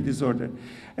hyperactive disorder.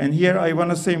 And here I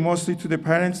want to say mostly to the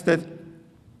parents that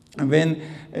when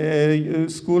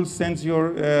school sends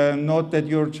your note that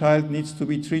your child needs to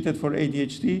be treated for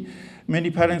ADHD, many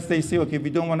parents, they say, okay, we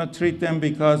don't want to treat them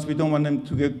because we don't want them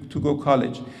to go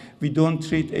college. We don't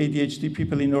treat ADHD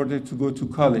people in order to go to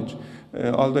college.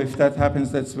 Although if that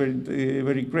happens, that's very,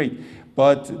 very great.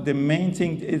 But the main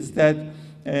thing is that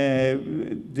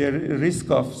the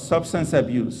risk of substance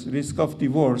abuse, risk of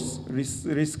divorce,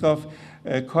 risk of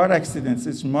car accidents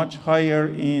is much higher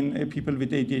in people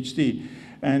with ADHD.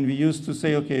 And we used to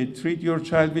say, okay, treat your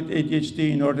child with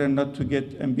ADHD in order not to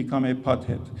get and become a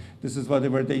pothead. This is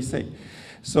whatever they say.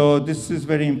 So this is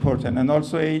very important. And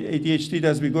also ADHD,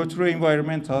 as we go through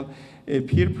environmental,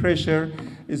 peer pressure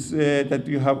is that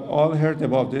you have all heard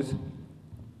about it,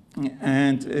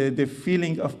 and the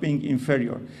feeling of being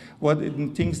inferior. What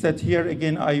things that here,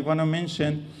 again, I want to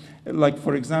mention, like,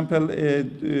 for example,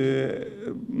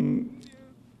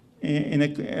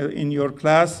 in your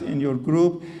class, in your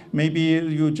group, maybe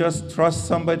you just trust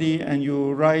somebody and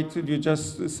you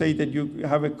just say that you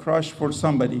have a crush for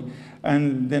somebody.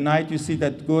 And the night you see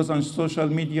that goes on social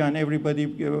media and everybody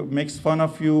makes fun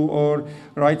of you or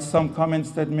writes some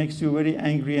comments that makes you very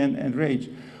angry and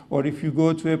enraged. Or if you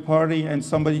go to a party and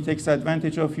somebody takes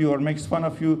advantage of you or makes fun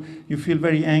of you, you feel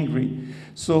very angry.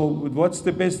 So what's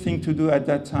the best thing to do at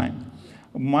that time?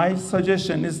 My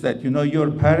suggestion is that, your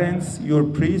parents, your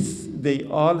priests, they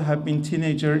all have been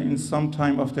teenagers in some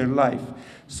time of their life.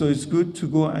 So it's good to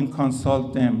go and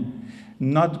consult them.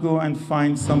 Not go and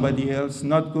find somebody else,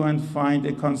 not go and find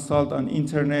a consult on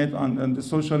internet, on the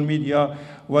social media,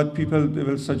 what people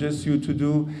will suggest you to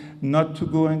do, not to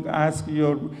go and ask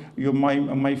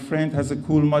my friend has a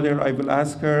cool mother, I will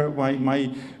ask her,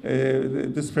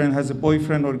 this friend has a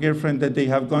boyfriend or girlfriend that they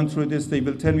have gone through this, they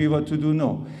will tell me what to do.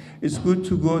 No. It's good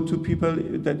to go to people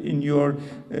that in your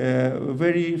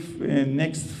very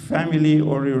next family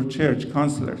or your church,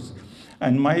 counselors.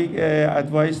 And my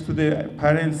advice to the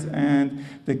parents and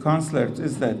the counselors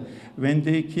is that when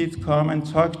the kids come and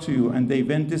talk to you and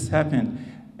when this happened,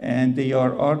 and they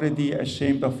are already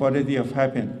ashamed of what already have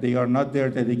happened, they are not there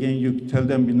that again you tell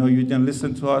them, you didn't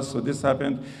listen to us, so this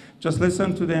happened. Just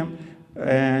listen to them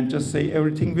and just say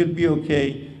everything will be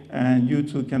okay, and you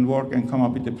two can work and come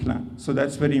up with a plan. So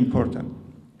that's very important.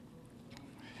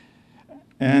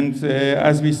 And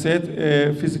as we said,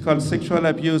 physical sexual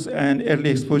abuse and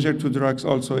early exposure to drugs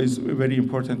also is very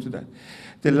important to that.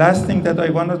 The last thing that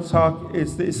I want to talk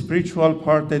is the spiritual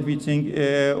part that we think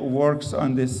works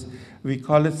on this. We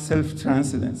call it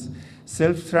self-transcendence.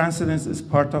 Self-transcendence is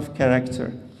part of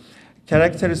character.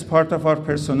 Character is part of our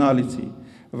personality.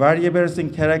 Variables in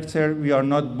character we are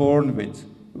not born with.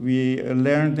 We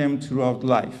learn them throughout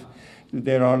life.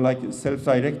 There are like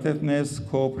self-directedness,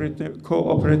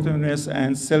 cooperativeness,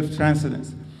 and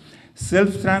self-transcendence.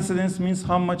 Self-transcendence means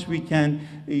how much we can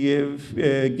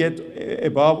get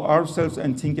above ourselves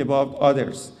and think about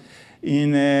others.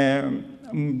 In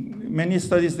many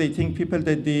studies, they think people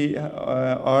that they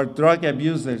are drug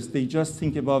abusers, they just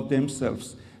think about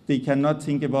themselves. They cannot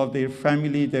think about their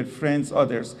family, their friends,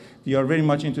 others. They are very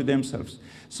much into themselves.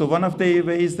 So one of the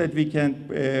ways that we can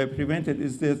prevent it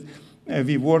is that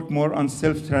we work more on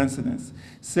self-transcendence.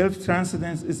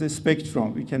 Self-transcendence is a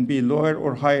spectrum. We can be lower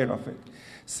or higher of it.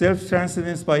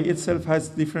 Self-transcendence by itself has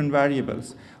different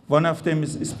variables. One of them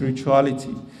is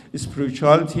spirituality.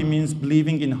 Spirituality means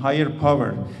believing in higher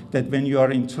power, that when you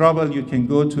are in trouble, you can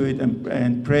go to it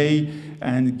and pray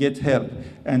and get help.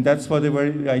 And that's whatever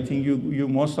I think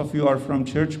most of you are from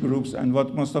church groups and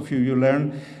what most of you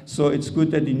learn. So it's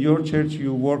good that in your church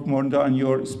you work more on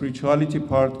your spirituality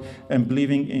part and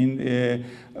believing in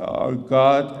our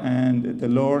God and the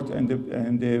Lord and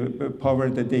the power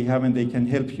that they have and they can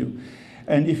help you.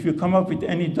 And if you come up with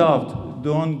any doubt,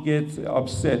 don't get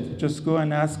upset. Just go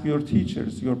and ask your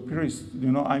teachers, your priests.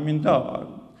 I'm in doubt.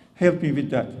 Help me with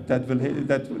that.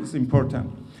 That is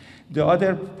important. The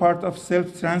other part of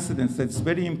self-transcendence that's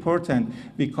very important,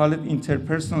 we call it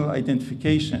interpersonal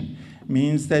identification.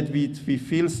 Means that we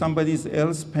feel somebody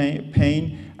else's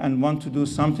pain and want to do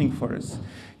something for us.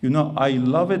 I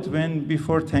love it when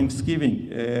before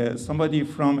Thanksgiving, somebody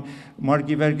from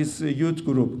Margie Vergis youth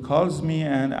group calls me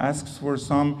and asks for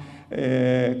some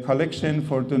collection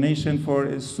for donation for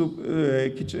a soup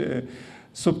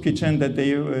kitchen that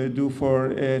they do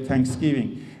for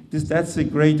Thanksgiving. That's a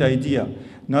great idea.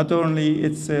 Not only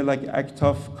it's like act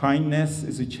of kindness,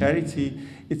 it's a charity,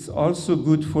 it's also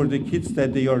good for the kids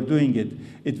that they are doing it.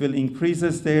 It will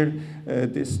increases their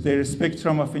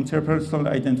spectrum of interpersonal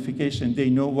identification. They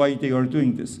know why they are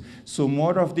doing this. So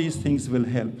more of these things will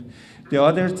help. The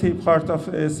other part of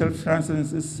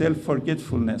self-transcendence is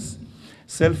self-forgetfulness.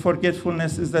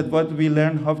 Self-forgetfulness is that what we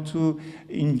learn how to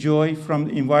enjoy from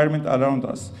the environment around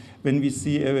us. When we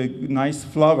see a nice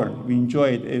flower, we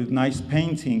enjoy it, a nice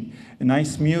painting, a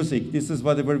nice music. This is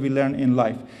whatever we learn in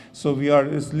life. So we are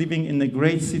living in a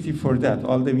great city for that,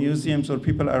 all the museums or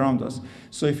people around us.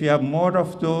 So if you have more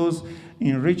of those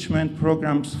enrichment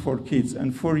programs for kids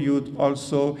and for youth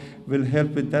also will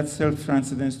help with that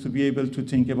self-transcendence to be able to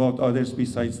think about others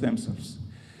besides themselves.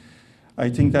 I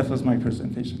think that was my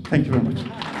presentation. Thank you very much.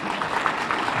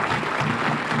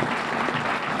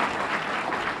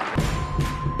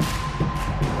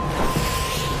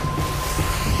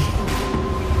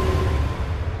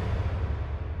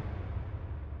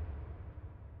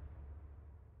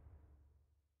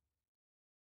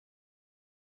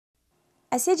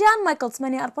 أسي جان مايكل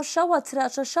 8 شوت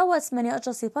 3 شوت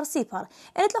 8 صفر صفر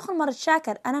إنت لخن مرت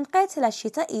شاكر أنا نقيت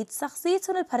للشتاء إيد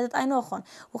شخصيتون البردت أينوخن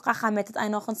وقع خامتت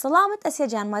أينوخن سلامة أسي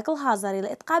جان مايكل هازاري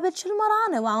لإتقابل شل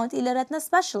مرانة وعونت إلى رتنا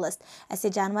سبيشالست أسي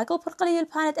جان مايكل برقلي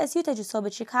البانت أسيو تجي صوبة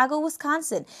شيكاغو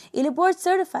ويسكونسن إلى بورد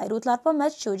سيرتيفايد وطلاربا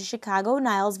ماتشو جي شيكاغو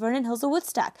نايلز فيرنون هيلز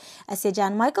وودستاك أسي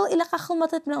جان مايكل إلى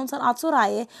خلمتت من أنصر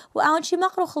عطوراية وعون شي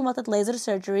مقرو خلمتت ليزر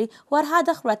سيرجري وارها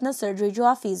رتنا سيرجري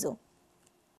جوافيزو.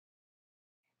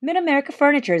 Mid-America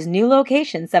Furniture's new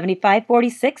location,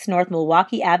 7546 North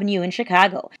Milwaukee Avenue in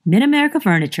Chicago. Mid-America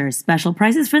Furniture, special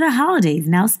prices for the holidays.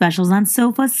 Now specials on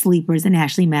sofas, sleepers, and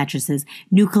Ashley mattresses.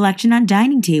 New collection on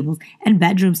dining tables and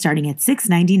bedrooms starting at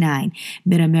 $6.99.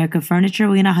 Mid-America Furniture,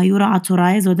 وينا هيورا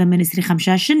عطورايا زودا منسري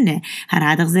 5 شنة.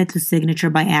 هنعدغ زيت له signature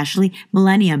by Ashley,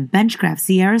 Millennium, Benchcraft,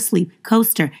 Sierra Sleep,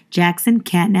 Coaster, Jackson,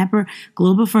 Catnapper,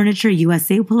 Global Furniture,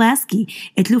 USA, Pulaski.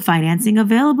 Itlu financing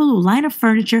available, line of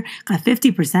furniture, got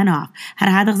 50% off.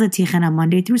 هذا غزتيخنا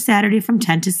Monday through Saturday from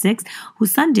 10 to 6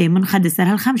 وSunday من 5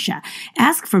 ل5.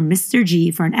 Ask for Mr.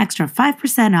 G for an extra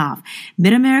 5% off.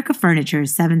 Mid-America Furniture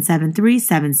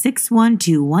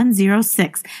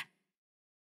 773-761-2106.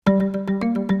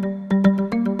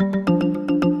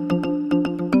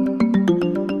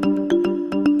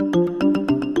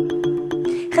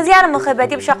 خزيان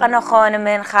مخبتي بشق نخون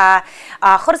من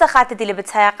خرزة خاتدي اللي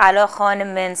بتسايق على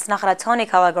خون من سنخرة توني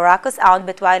كالاغراكوس أعود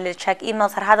بتوالي تشيك إيميل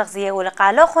صار هذا غزية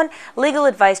ولقى لخون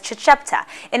legal advice تشبتا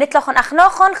إن تلخون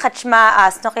أخنوخون خدشما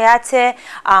سنقيات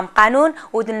قانون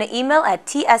ودنا إيميل at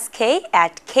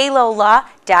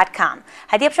tsk@kalolaw.com.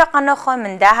 هدي بشق نخون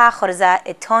من داها خرزة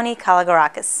توني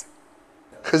كالاغراكوس.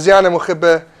 خزيان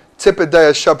مخبة تب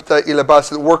دايا شبتا إلى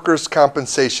باس workers'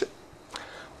 compensation.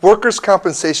 Workers'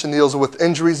 compensation deals with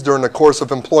injuries during the course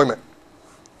of employment.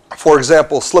 For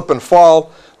example, slip and fall,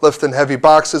 lifting heavy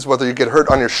boxes, whether you get hurt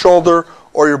on your shoulder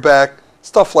or your back,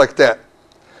 stuff like that.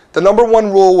 The number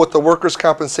one rule with the workers'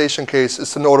 compensation case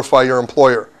is to notify your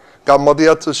employer.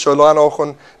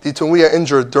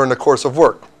 Injured during the course of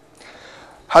work.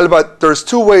 There's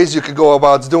 2 ways you could go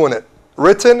about doing it,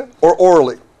 written or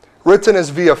orally. Written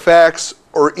is via fax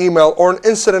or email or an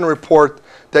incident report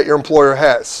that your employer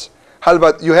has.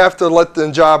 You have to let the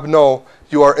job know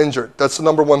you are injured. That's the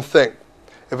number one thing.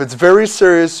 If it's very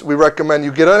serious, we recommend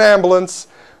you get an ambulance,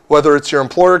 whether it's your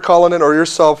employer calling it or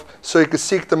yourself, so you can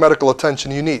seek the medical attention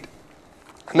you need.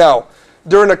 Now,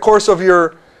 during the course of your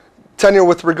tenure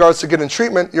with regards to getting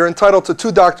treatment, you're entitled to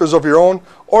 2 doctors of your own,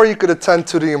 or you could attend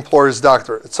to the employer's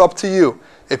doctor. It's up to you.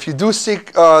 If you do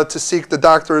seek the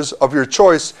doctors of your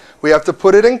choice, we have to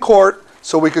put it in court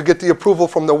so we could get the approval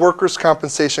from the Workers'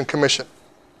 Compensation Commission.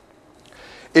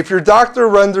 If your doctor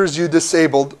renders you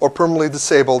disabled or permanently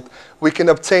disabled, we can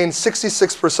obtain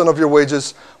 66% of your wages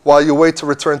while you wait to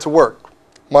return to work.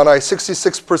 Manai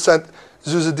 66%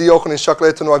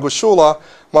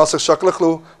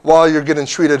 while you're getting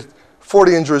treated for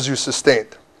the injuries you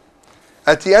sustained.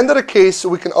 At the end of the case,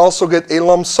 we can also get a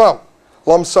lump sum.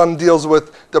 Lump sum deals with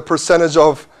the percentage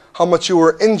of how much you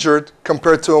were injured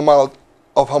compared to the amount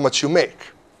of how much you make.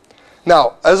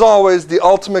 Now, as always, the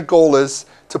ultimate goal is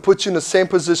to put you in the same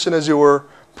position as you were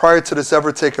prior to this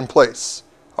ever taking place.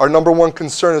 Our number one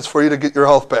concern is for you to get your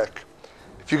health back.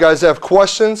 If you guys have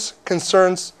questions,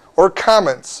 concerns, or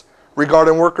comments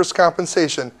regarding workers'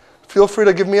 compensation, feel free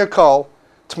to give me a call.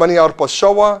 8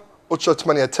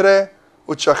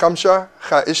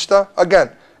 Again,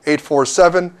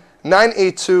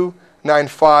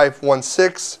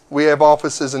 847-982-9516. We have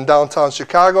offices in downtown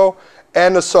Chicago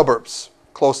and the suburbs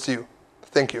close to you.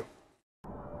 Thank you.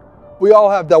 We all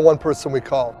have that one person we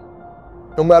call,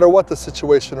 no matter what the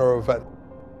situation or event.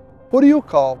 Who do you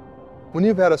call when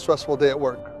you've had a stressful day at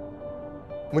work?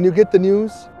 When you get the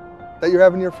news that you're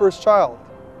having your first child,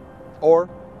 or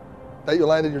that you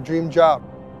landed your dream job?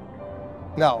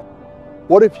 Now,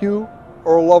 what if you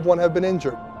or a loved one have been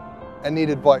injured and need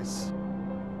advice?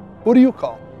 Who do you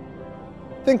call?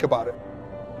 Think about it.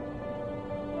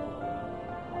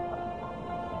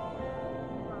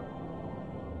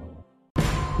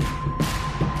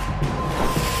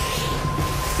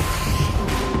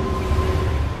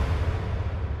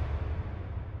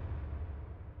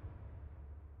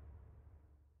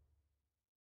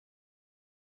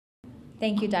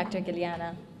 Thank you, Dr.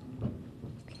 Giuliana.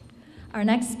 Our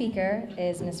next speaker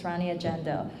is Ms. Rania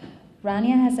Jendo.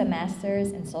 Rania has a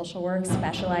master's in social work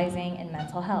specializing in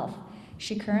mental health.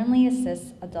 She currently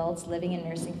assists adults living in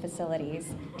nursing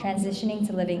facilities, transitioning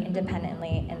to living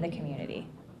independently in the community.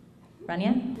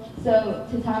 Rania? So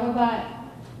to talk about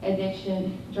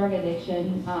addiction, drug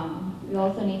addiction, we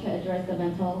also need to address the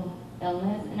mental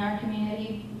illness in our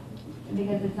community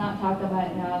because it's not talked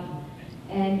about enough.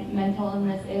 and mental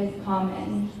illness is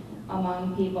common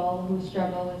among people who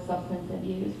struggle with substance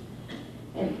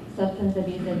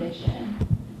abuse addiction.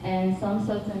 And some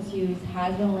substance use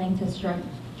has been linked to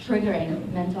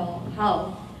triggering mental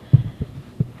health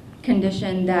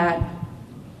conditions that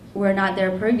were not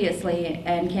there previously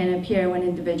and can appear when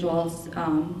individuals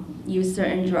use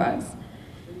certain drugs.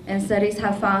 And studies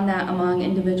have found that among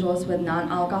individuals with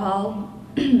non-alcohol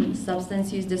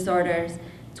substance use disorders,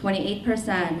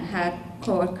 28% had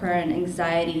co-occurring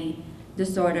anxiety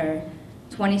disorder,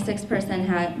 26%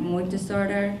 had mood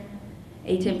disorder,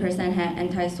 18% had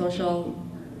antisocial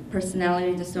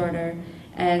personality disorder,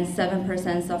 and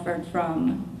 7% suffered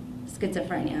from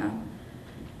schizophrenia.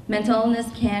 Mental illness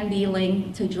can be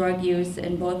linked to drug use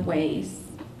in both ways.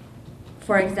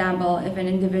 For example, if an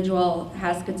individual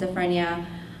has schizophrenia,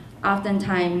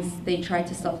 oftentimes they try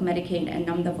to self-medicate and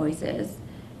numb the voices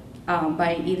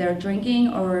by either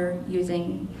drinking or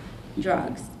using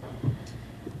drugs.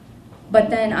 But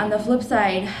then on the flip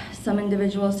side, some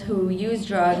individuals who use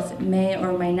drugs may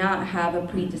or may not have a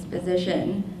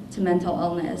predisposition to mental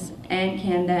illness and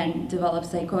can then develop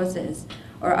psychosis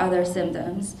or other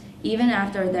symptoms, even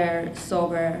after they're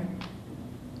sober,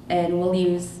 and will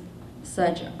use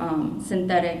such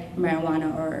synthetic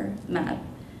marijuana or meth.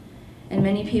 And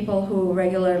many people who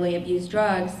regularly abuse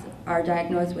drugs are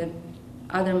diagnosed with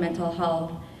other mental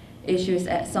health issues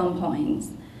at some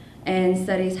points. And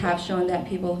studies have shown that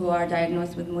people who are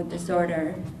diagnosed with mood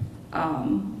disorder,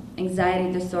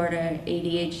 anxiety disorder,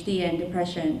 ADHD, and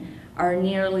depression are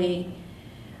nearly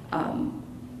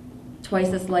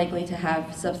twice as likely to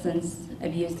have substance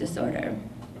abuse disorder.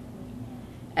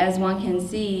 As one can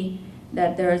see,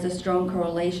 that there is a strong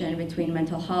correlation between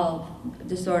mental health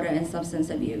disorder and substance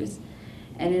abuse.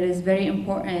 And it is very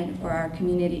important for our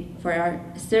community, for our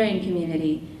Syrian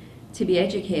community, to be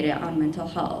educated on mental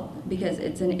health, because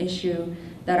it's an issue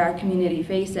that our community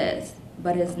faces,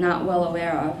 but is not well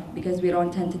aware of because we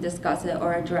don't tend to discuss it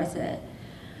or address it.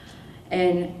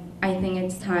 And I think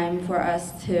it's time for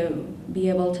us to be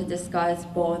able to discuss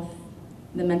both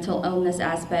the mental illness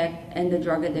aspect and the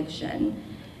drug addiction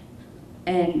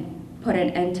and put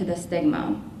an end to the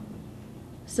stigma.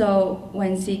 So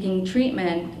when seeking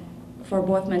treatment for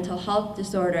both mental health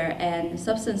disorder and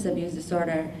substance abuse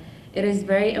disorder, it is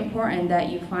very important that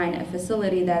you find a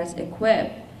facility that is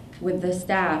equipped with the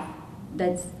staff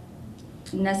that's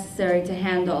necessary to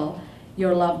handle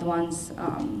your loved one's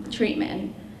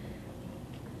treatment.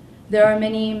 There are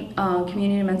many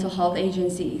community mental health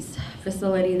agencies,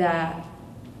 facilities that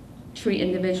treat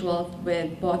individuals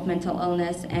with both mental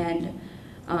illness and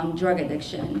drug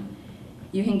addiction.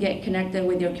 You can get connected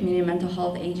with your community mental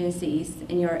health agencies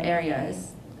in your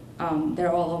areas.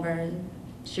 They're all over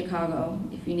Chicago.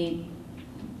 If you need,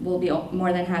 we'll be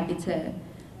more than happy to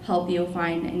help you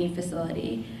find any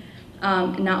facility.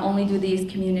 Not only do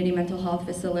these community mental health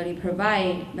facilities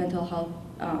provide mental health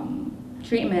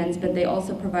treatments, but they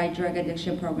also provide drug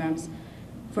addiction programs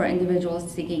for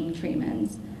individuals seeking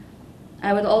treatments.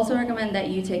 I would also recommend that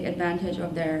you take advantage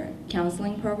of their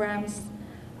counseling programs.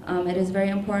 It is very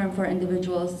important for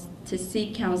individuals to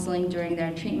seek counseling during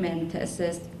their treatment to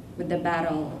assist with the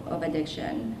battle of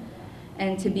addiction,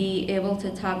 and to be able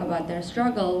to talk about their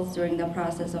struggles during the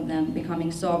process of them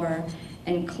becoming sober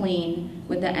and clean,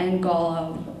 with the end goal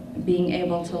of being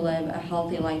able to live a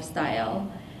healthy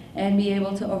lifestyle and be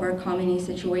able to overcome any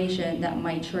situation that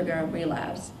might trigger a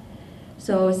relapse.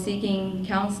 So seeking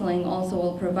counseling also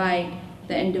will provide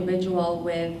the individual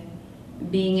with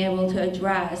being able to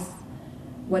address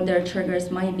what their triggers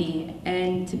might be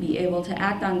and to be able to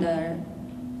act on their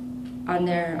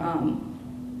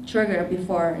trigger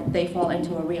before they fall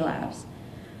into a relapse.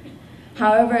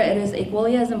 However, it is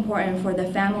equally as important for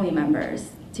the family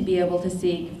members to be able to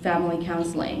seek family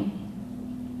counseling.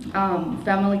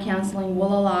 Family counseling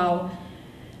will allow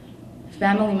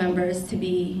family members to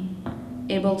be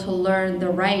able to learn the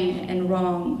right and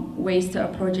wrong ways to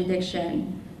approach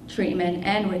addiction, treatment,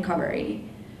 and recovery.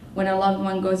 When a loved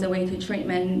one goes away to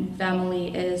treatment,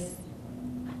 family is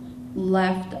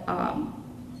left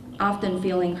often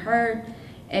feeling hurt,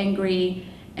 angry,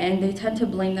 and they tend to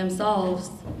blame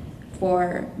themselves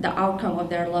for the outcome of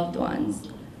their loved ones.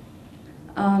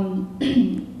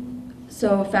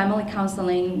 So family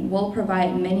counseling will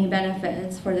provide many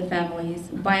benefits for the families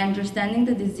by understanding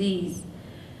the disease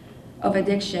of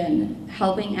addiction,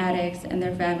 helping addicts and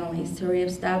their families to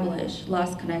reestablish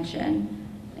lost connection,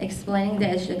 explaining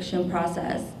the addiction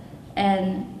process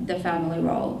and the family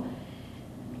role,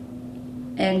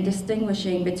 and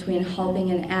distinguishing between helping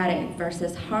an addict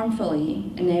versus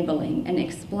harmfully enabling, and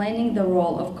explaining the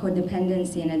role of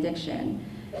codependency in addiction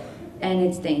and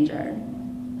its danger.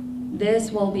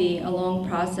 This will be a long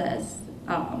process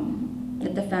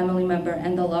that the family member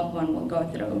and the loved one will go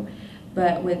through,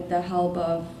 but with the help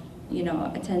of,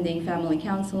 attending family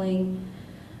counseling,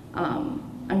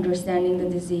 understanding the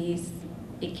disease,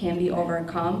 it can be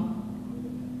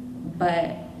overcome,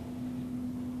 but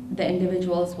the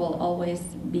individuals will always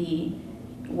be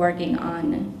working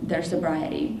on their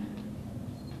sobriety.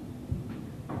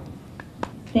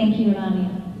 Thank you,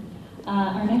 Rania.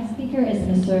 Our next speaker is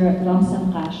Mr.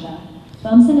 Ramsan Kasha.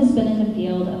 Ramsan has been in the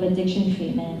field of addiction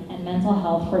treatment and mental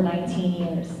health for 19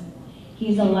 years.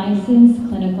 He's a licensed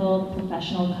clinical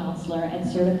professional counselor and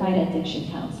certified addiction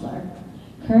counselor.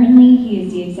 Currently, he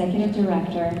is the executive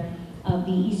director of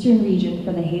the Eastern Region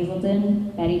for the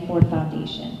Hazelden Betty Ford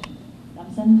Foundation.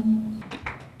 Ramsan?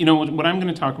 What I'm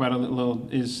going to talk about a little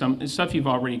is stuff you've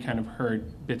already kind of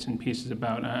heard bits and pieces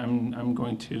about. I'm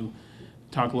going to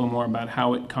talk a little more about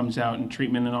how it comes out in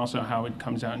treatment and also how it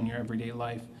comes out in your everyday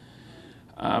life.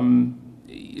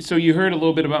 So you heard a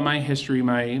little bit about my history,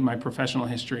 my professional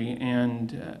history, and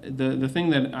the thing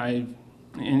that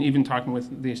and even talking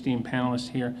with the esteemed panelists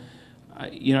here,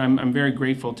 I'm very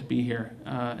grateful to be here.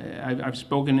 I've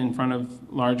spoken in front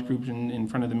of large groups, in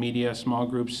front of the media, small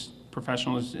groups,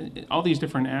 professionals, all these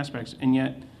different aspects, and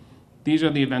yet these are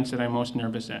the events that I'm most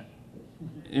nervous at,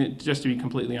 just to be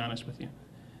completely honest with you.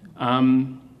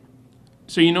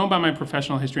 So about my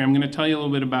professional history. I'm going to tell you a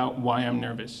little bit about why I'm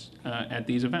nervous at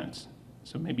these events.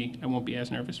 So maybe I won't be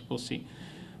as nervous, we'll see.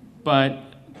 But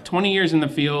 20 years in the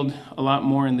field, a lot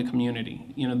more in the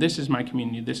community. This is my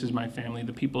community, this is my family.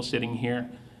 The people sitting here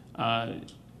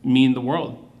mean the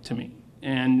world to me.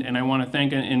 And I want to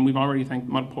thank, and we've already thanked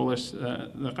Marpolis,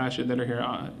 the Kasha that are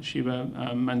here,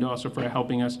 Shiva, Mando also for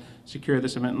helping us secure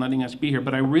this event and letting us be here.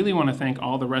 But I really want to thank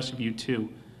all the rest of you too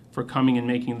for coming and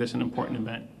making this an important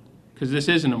event, because this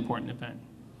is an important event.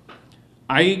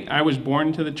 I was born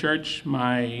into the church.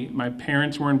 My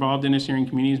parents were involved in Assyrian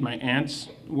communities. My aunts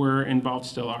were involved,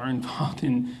 still are involved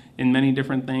in many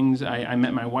different things. I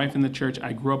met my wife in the church.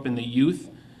 I grew up in the youth.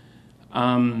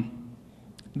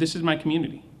 This is my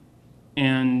community.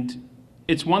 And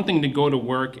it's one thing to go to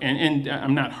work, and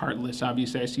I'm not heartless,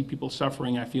 obviously. I see people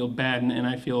suffering. I feel bad, and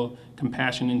I feel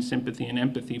compassion and sympathy and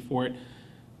empathy for it.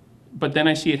 But then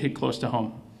I see it hit close to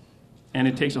home, and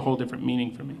it takes a whole different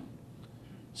meaning for me.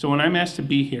 So when I'm asked to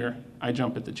be here, I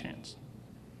jump at the chance.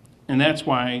 And that's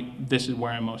why this is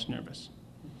where I'm most nervous.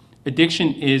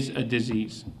 Addiction is a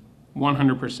disease,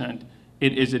 100%.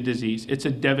 It is a disease. It's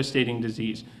a devastating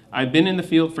disease. I've been in the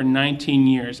field for 19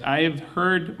 years. I have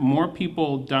heard more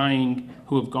people dying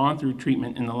who have gone through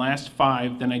treatment in the last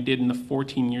 5 than I did in the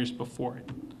 14 years before it.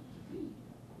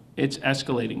 It's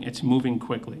escalating. It's moving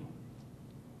quickly.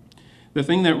 The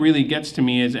thing that really gets to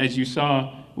me is, as you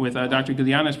saw with Dr.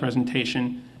 Guiliana's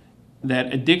presentation,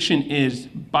 that addiction is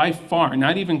by far,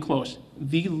 not even close,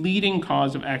 the leading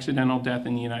cause of accidental death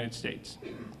in the United States,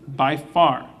 by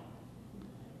far.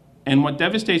 And what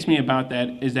devastates me about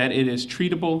that is that it is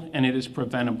treatable and it is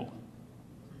preventable.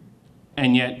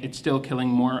 And yet it's still killing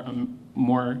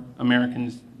more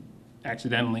Americans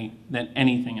accidentally than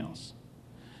anything else.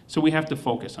 So we have to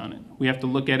focus on it. We have to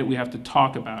look at it. We have to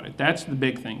talk about it. That's the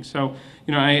big thing. So,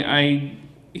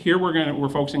 here we're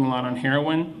focusing a lot on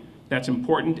heroin. That's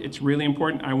important. It's really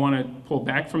important. I want to pull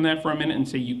back from that for a minute and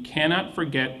say you cannot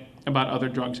forget about other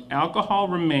drugs. Alcohol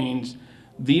remains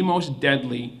the most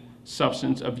deadly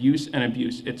substance of use and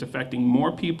abuse. It's affecting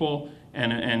more people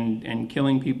and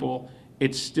killing people.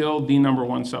 It's still the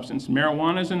 #1 substance.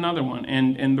 Marijuana is another one.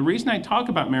 And the reason I talk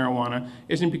about marijuana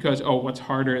isn't because, what's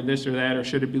harder, this or that, or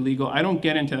should it be legal? I don't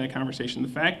get into that conversation. The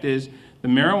fact is, the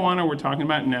marijuana we're talking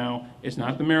about now is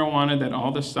not the marijuana that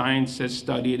all the science has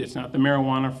studied. It's not the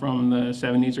marijuana from the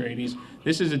 70s or 80s.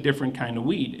 This is a different kind of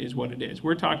weed, is what it is.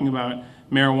 We're talking about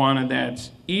marijuana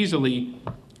that's easily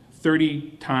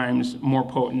 30 times more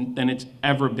potent than it's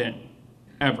ever been,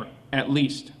 ever, at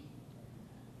least.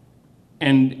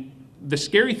 And the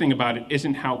scary thing about it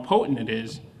isn't how potent it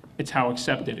is, it's how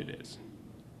accepted it is.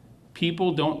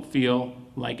 People don't feel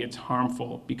like it's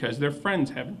harmful because their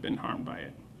friends haven't been harmed by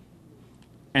it.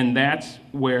 And that's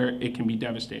where it can be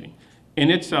devastating in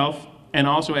itself and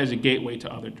also as a gateway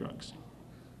to other drugs.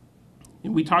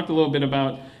 And we talked a little bit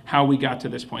about how we got to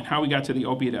this point, how we got to the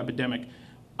opiate epidemic.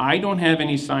 I don't have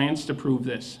any science to prove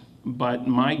this, but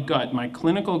my gut, my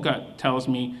clinical gut tells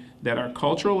me that our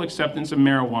cultural acceptance of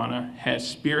marijuana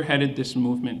has spearheaded this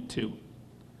movement too.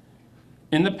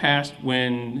 In the past,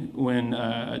 when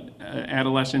an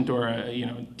adolescent or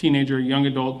a teenager or young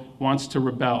adult wants to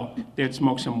rebel, they'd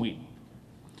smoke some weed.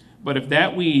 But if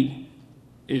that weed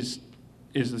is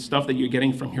the stuff that you're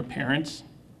getting from your parents,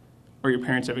 or your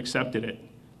parents have accepted it,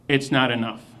 it's not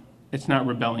enough. It's not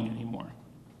rebelling anymore.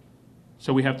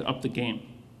 So we have to up the game.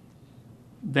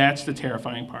 That's the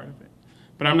terrifying part of it.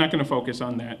 But I'm not going to focus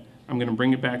on that. I'm going to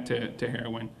bring it back to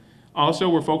heroin. Also,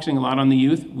 we're focusing a lot on the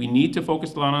youth. We need to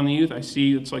focus a lot on the youth. I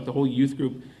see it's like the whole youth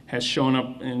group has shown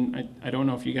up, and I don't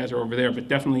know if you guys are over there, but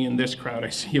definitely in this crowd, I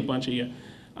see a bunch of you.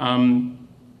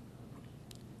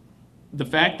 The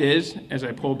fact is, as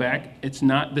I pull back, this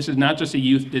is not just a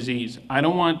youth disease. I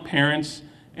don't want parents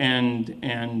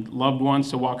and loved ones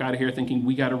to walk out of here thinking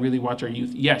we got to really watch our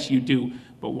youth. Yes, you do,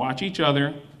 but watch each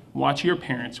other, watch your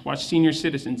parents, watch senior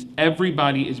citizens.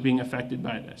 Everybody is being affected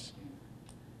by this.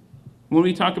 When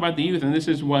we talk about the youth, and this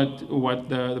is what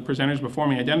the presenters before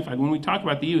me identified, when we talk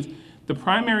about the youth, the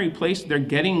primary place they're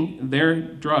getting their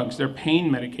drugs, their pain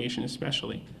medication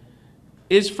especially,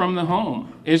 is from the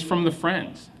home, is from the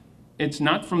friends. It's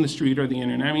not from the street or the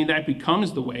internet. I mean, that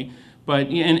becomes the way. But,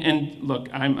 and look,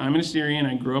 I'm an Assyrian.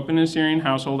 I grew up in an Assyrian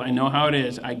household. I know how it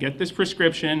is. I get this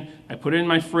prescription. I put it in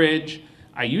my fridge.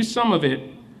 I use some of it,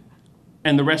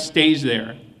 and the rest stays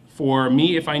there for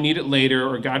me if I need it later,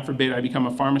 or God forbid, I become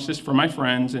a pharmacist for my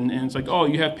friends, and it's like, oh,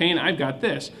 you have pain? I've got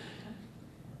this.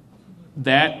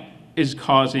 That is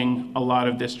causing a lot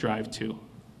of this drive, too.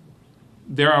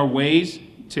 There are ways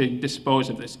to dispose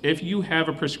of this. If you have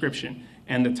a prescription,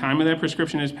 and the time of that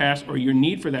prescription has passed, or your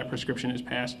need for that prescription has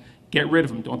passed, get rid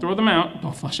of them. Don't throw them out.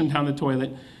 Don't flush them down the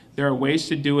toilet. There are ways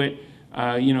to do it.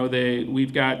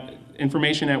 We've got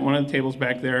information at one of the tables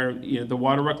back there. The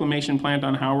water reclamation plant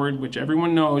on Howard, which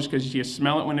everyone knows because you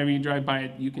smell it whenever you drive by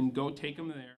it. You can go take them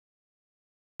there.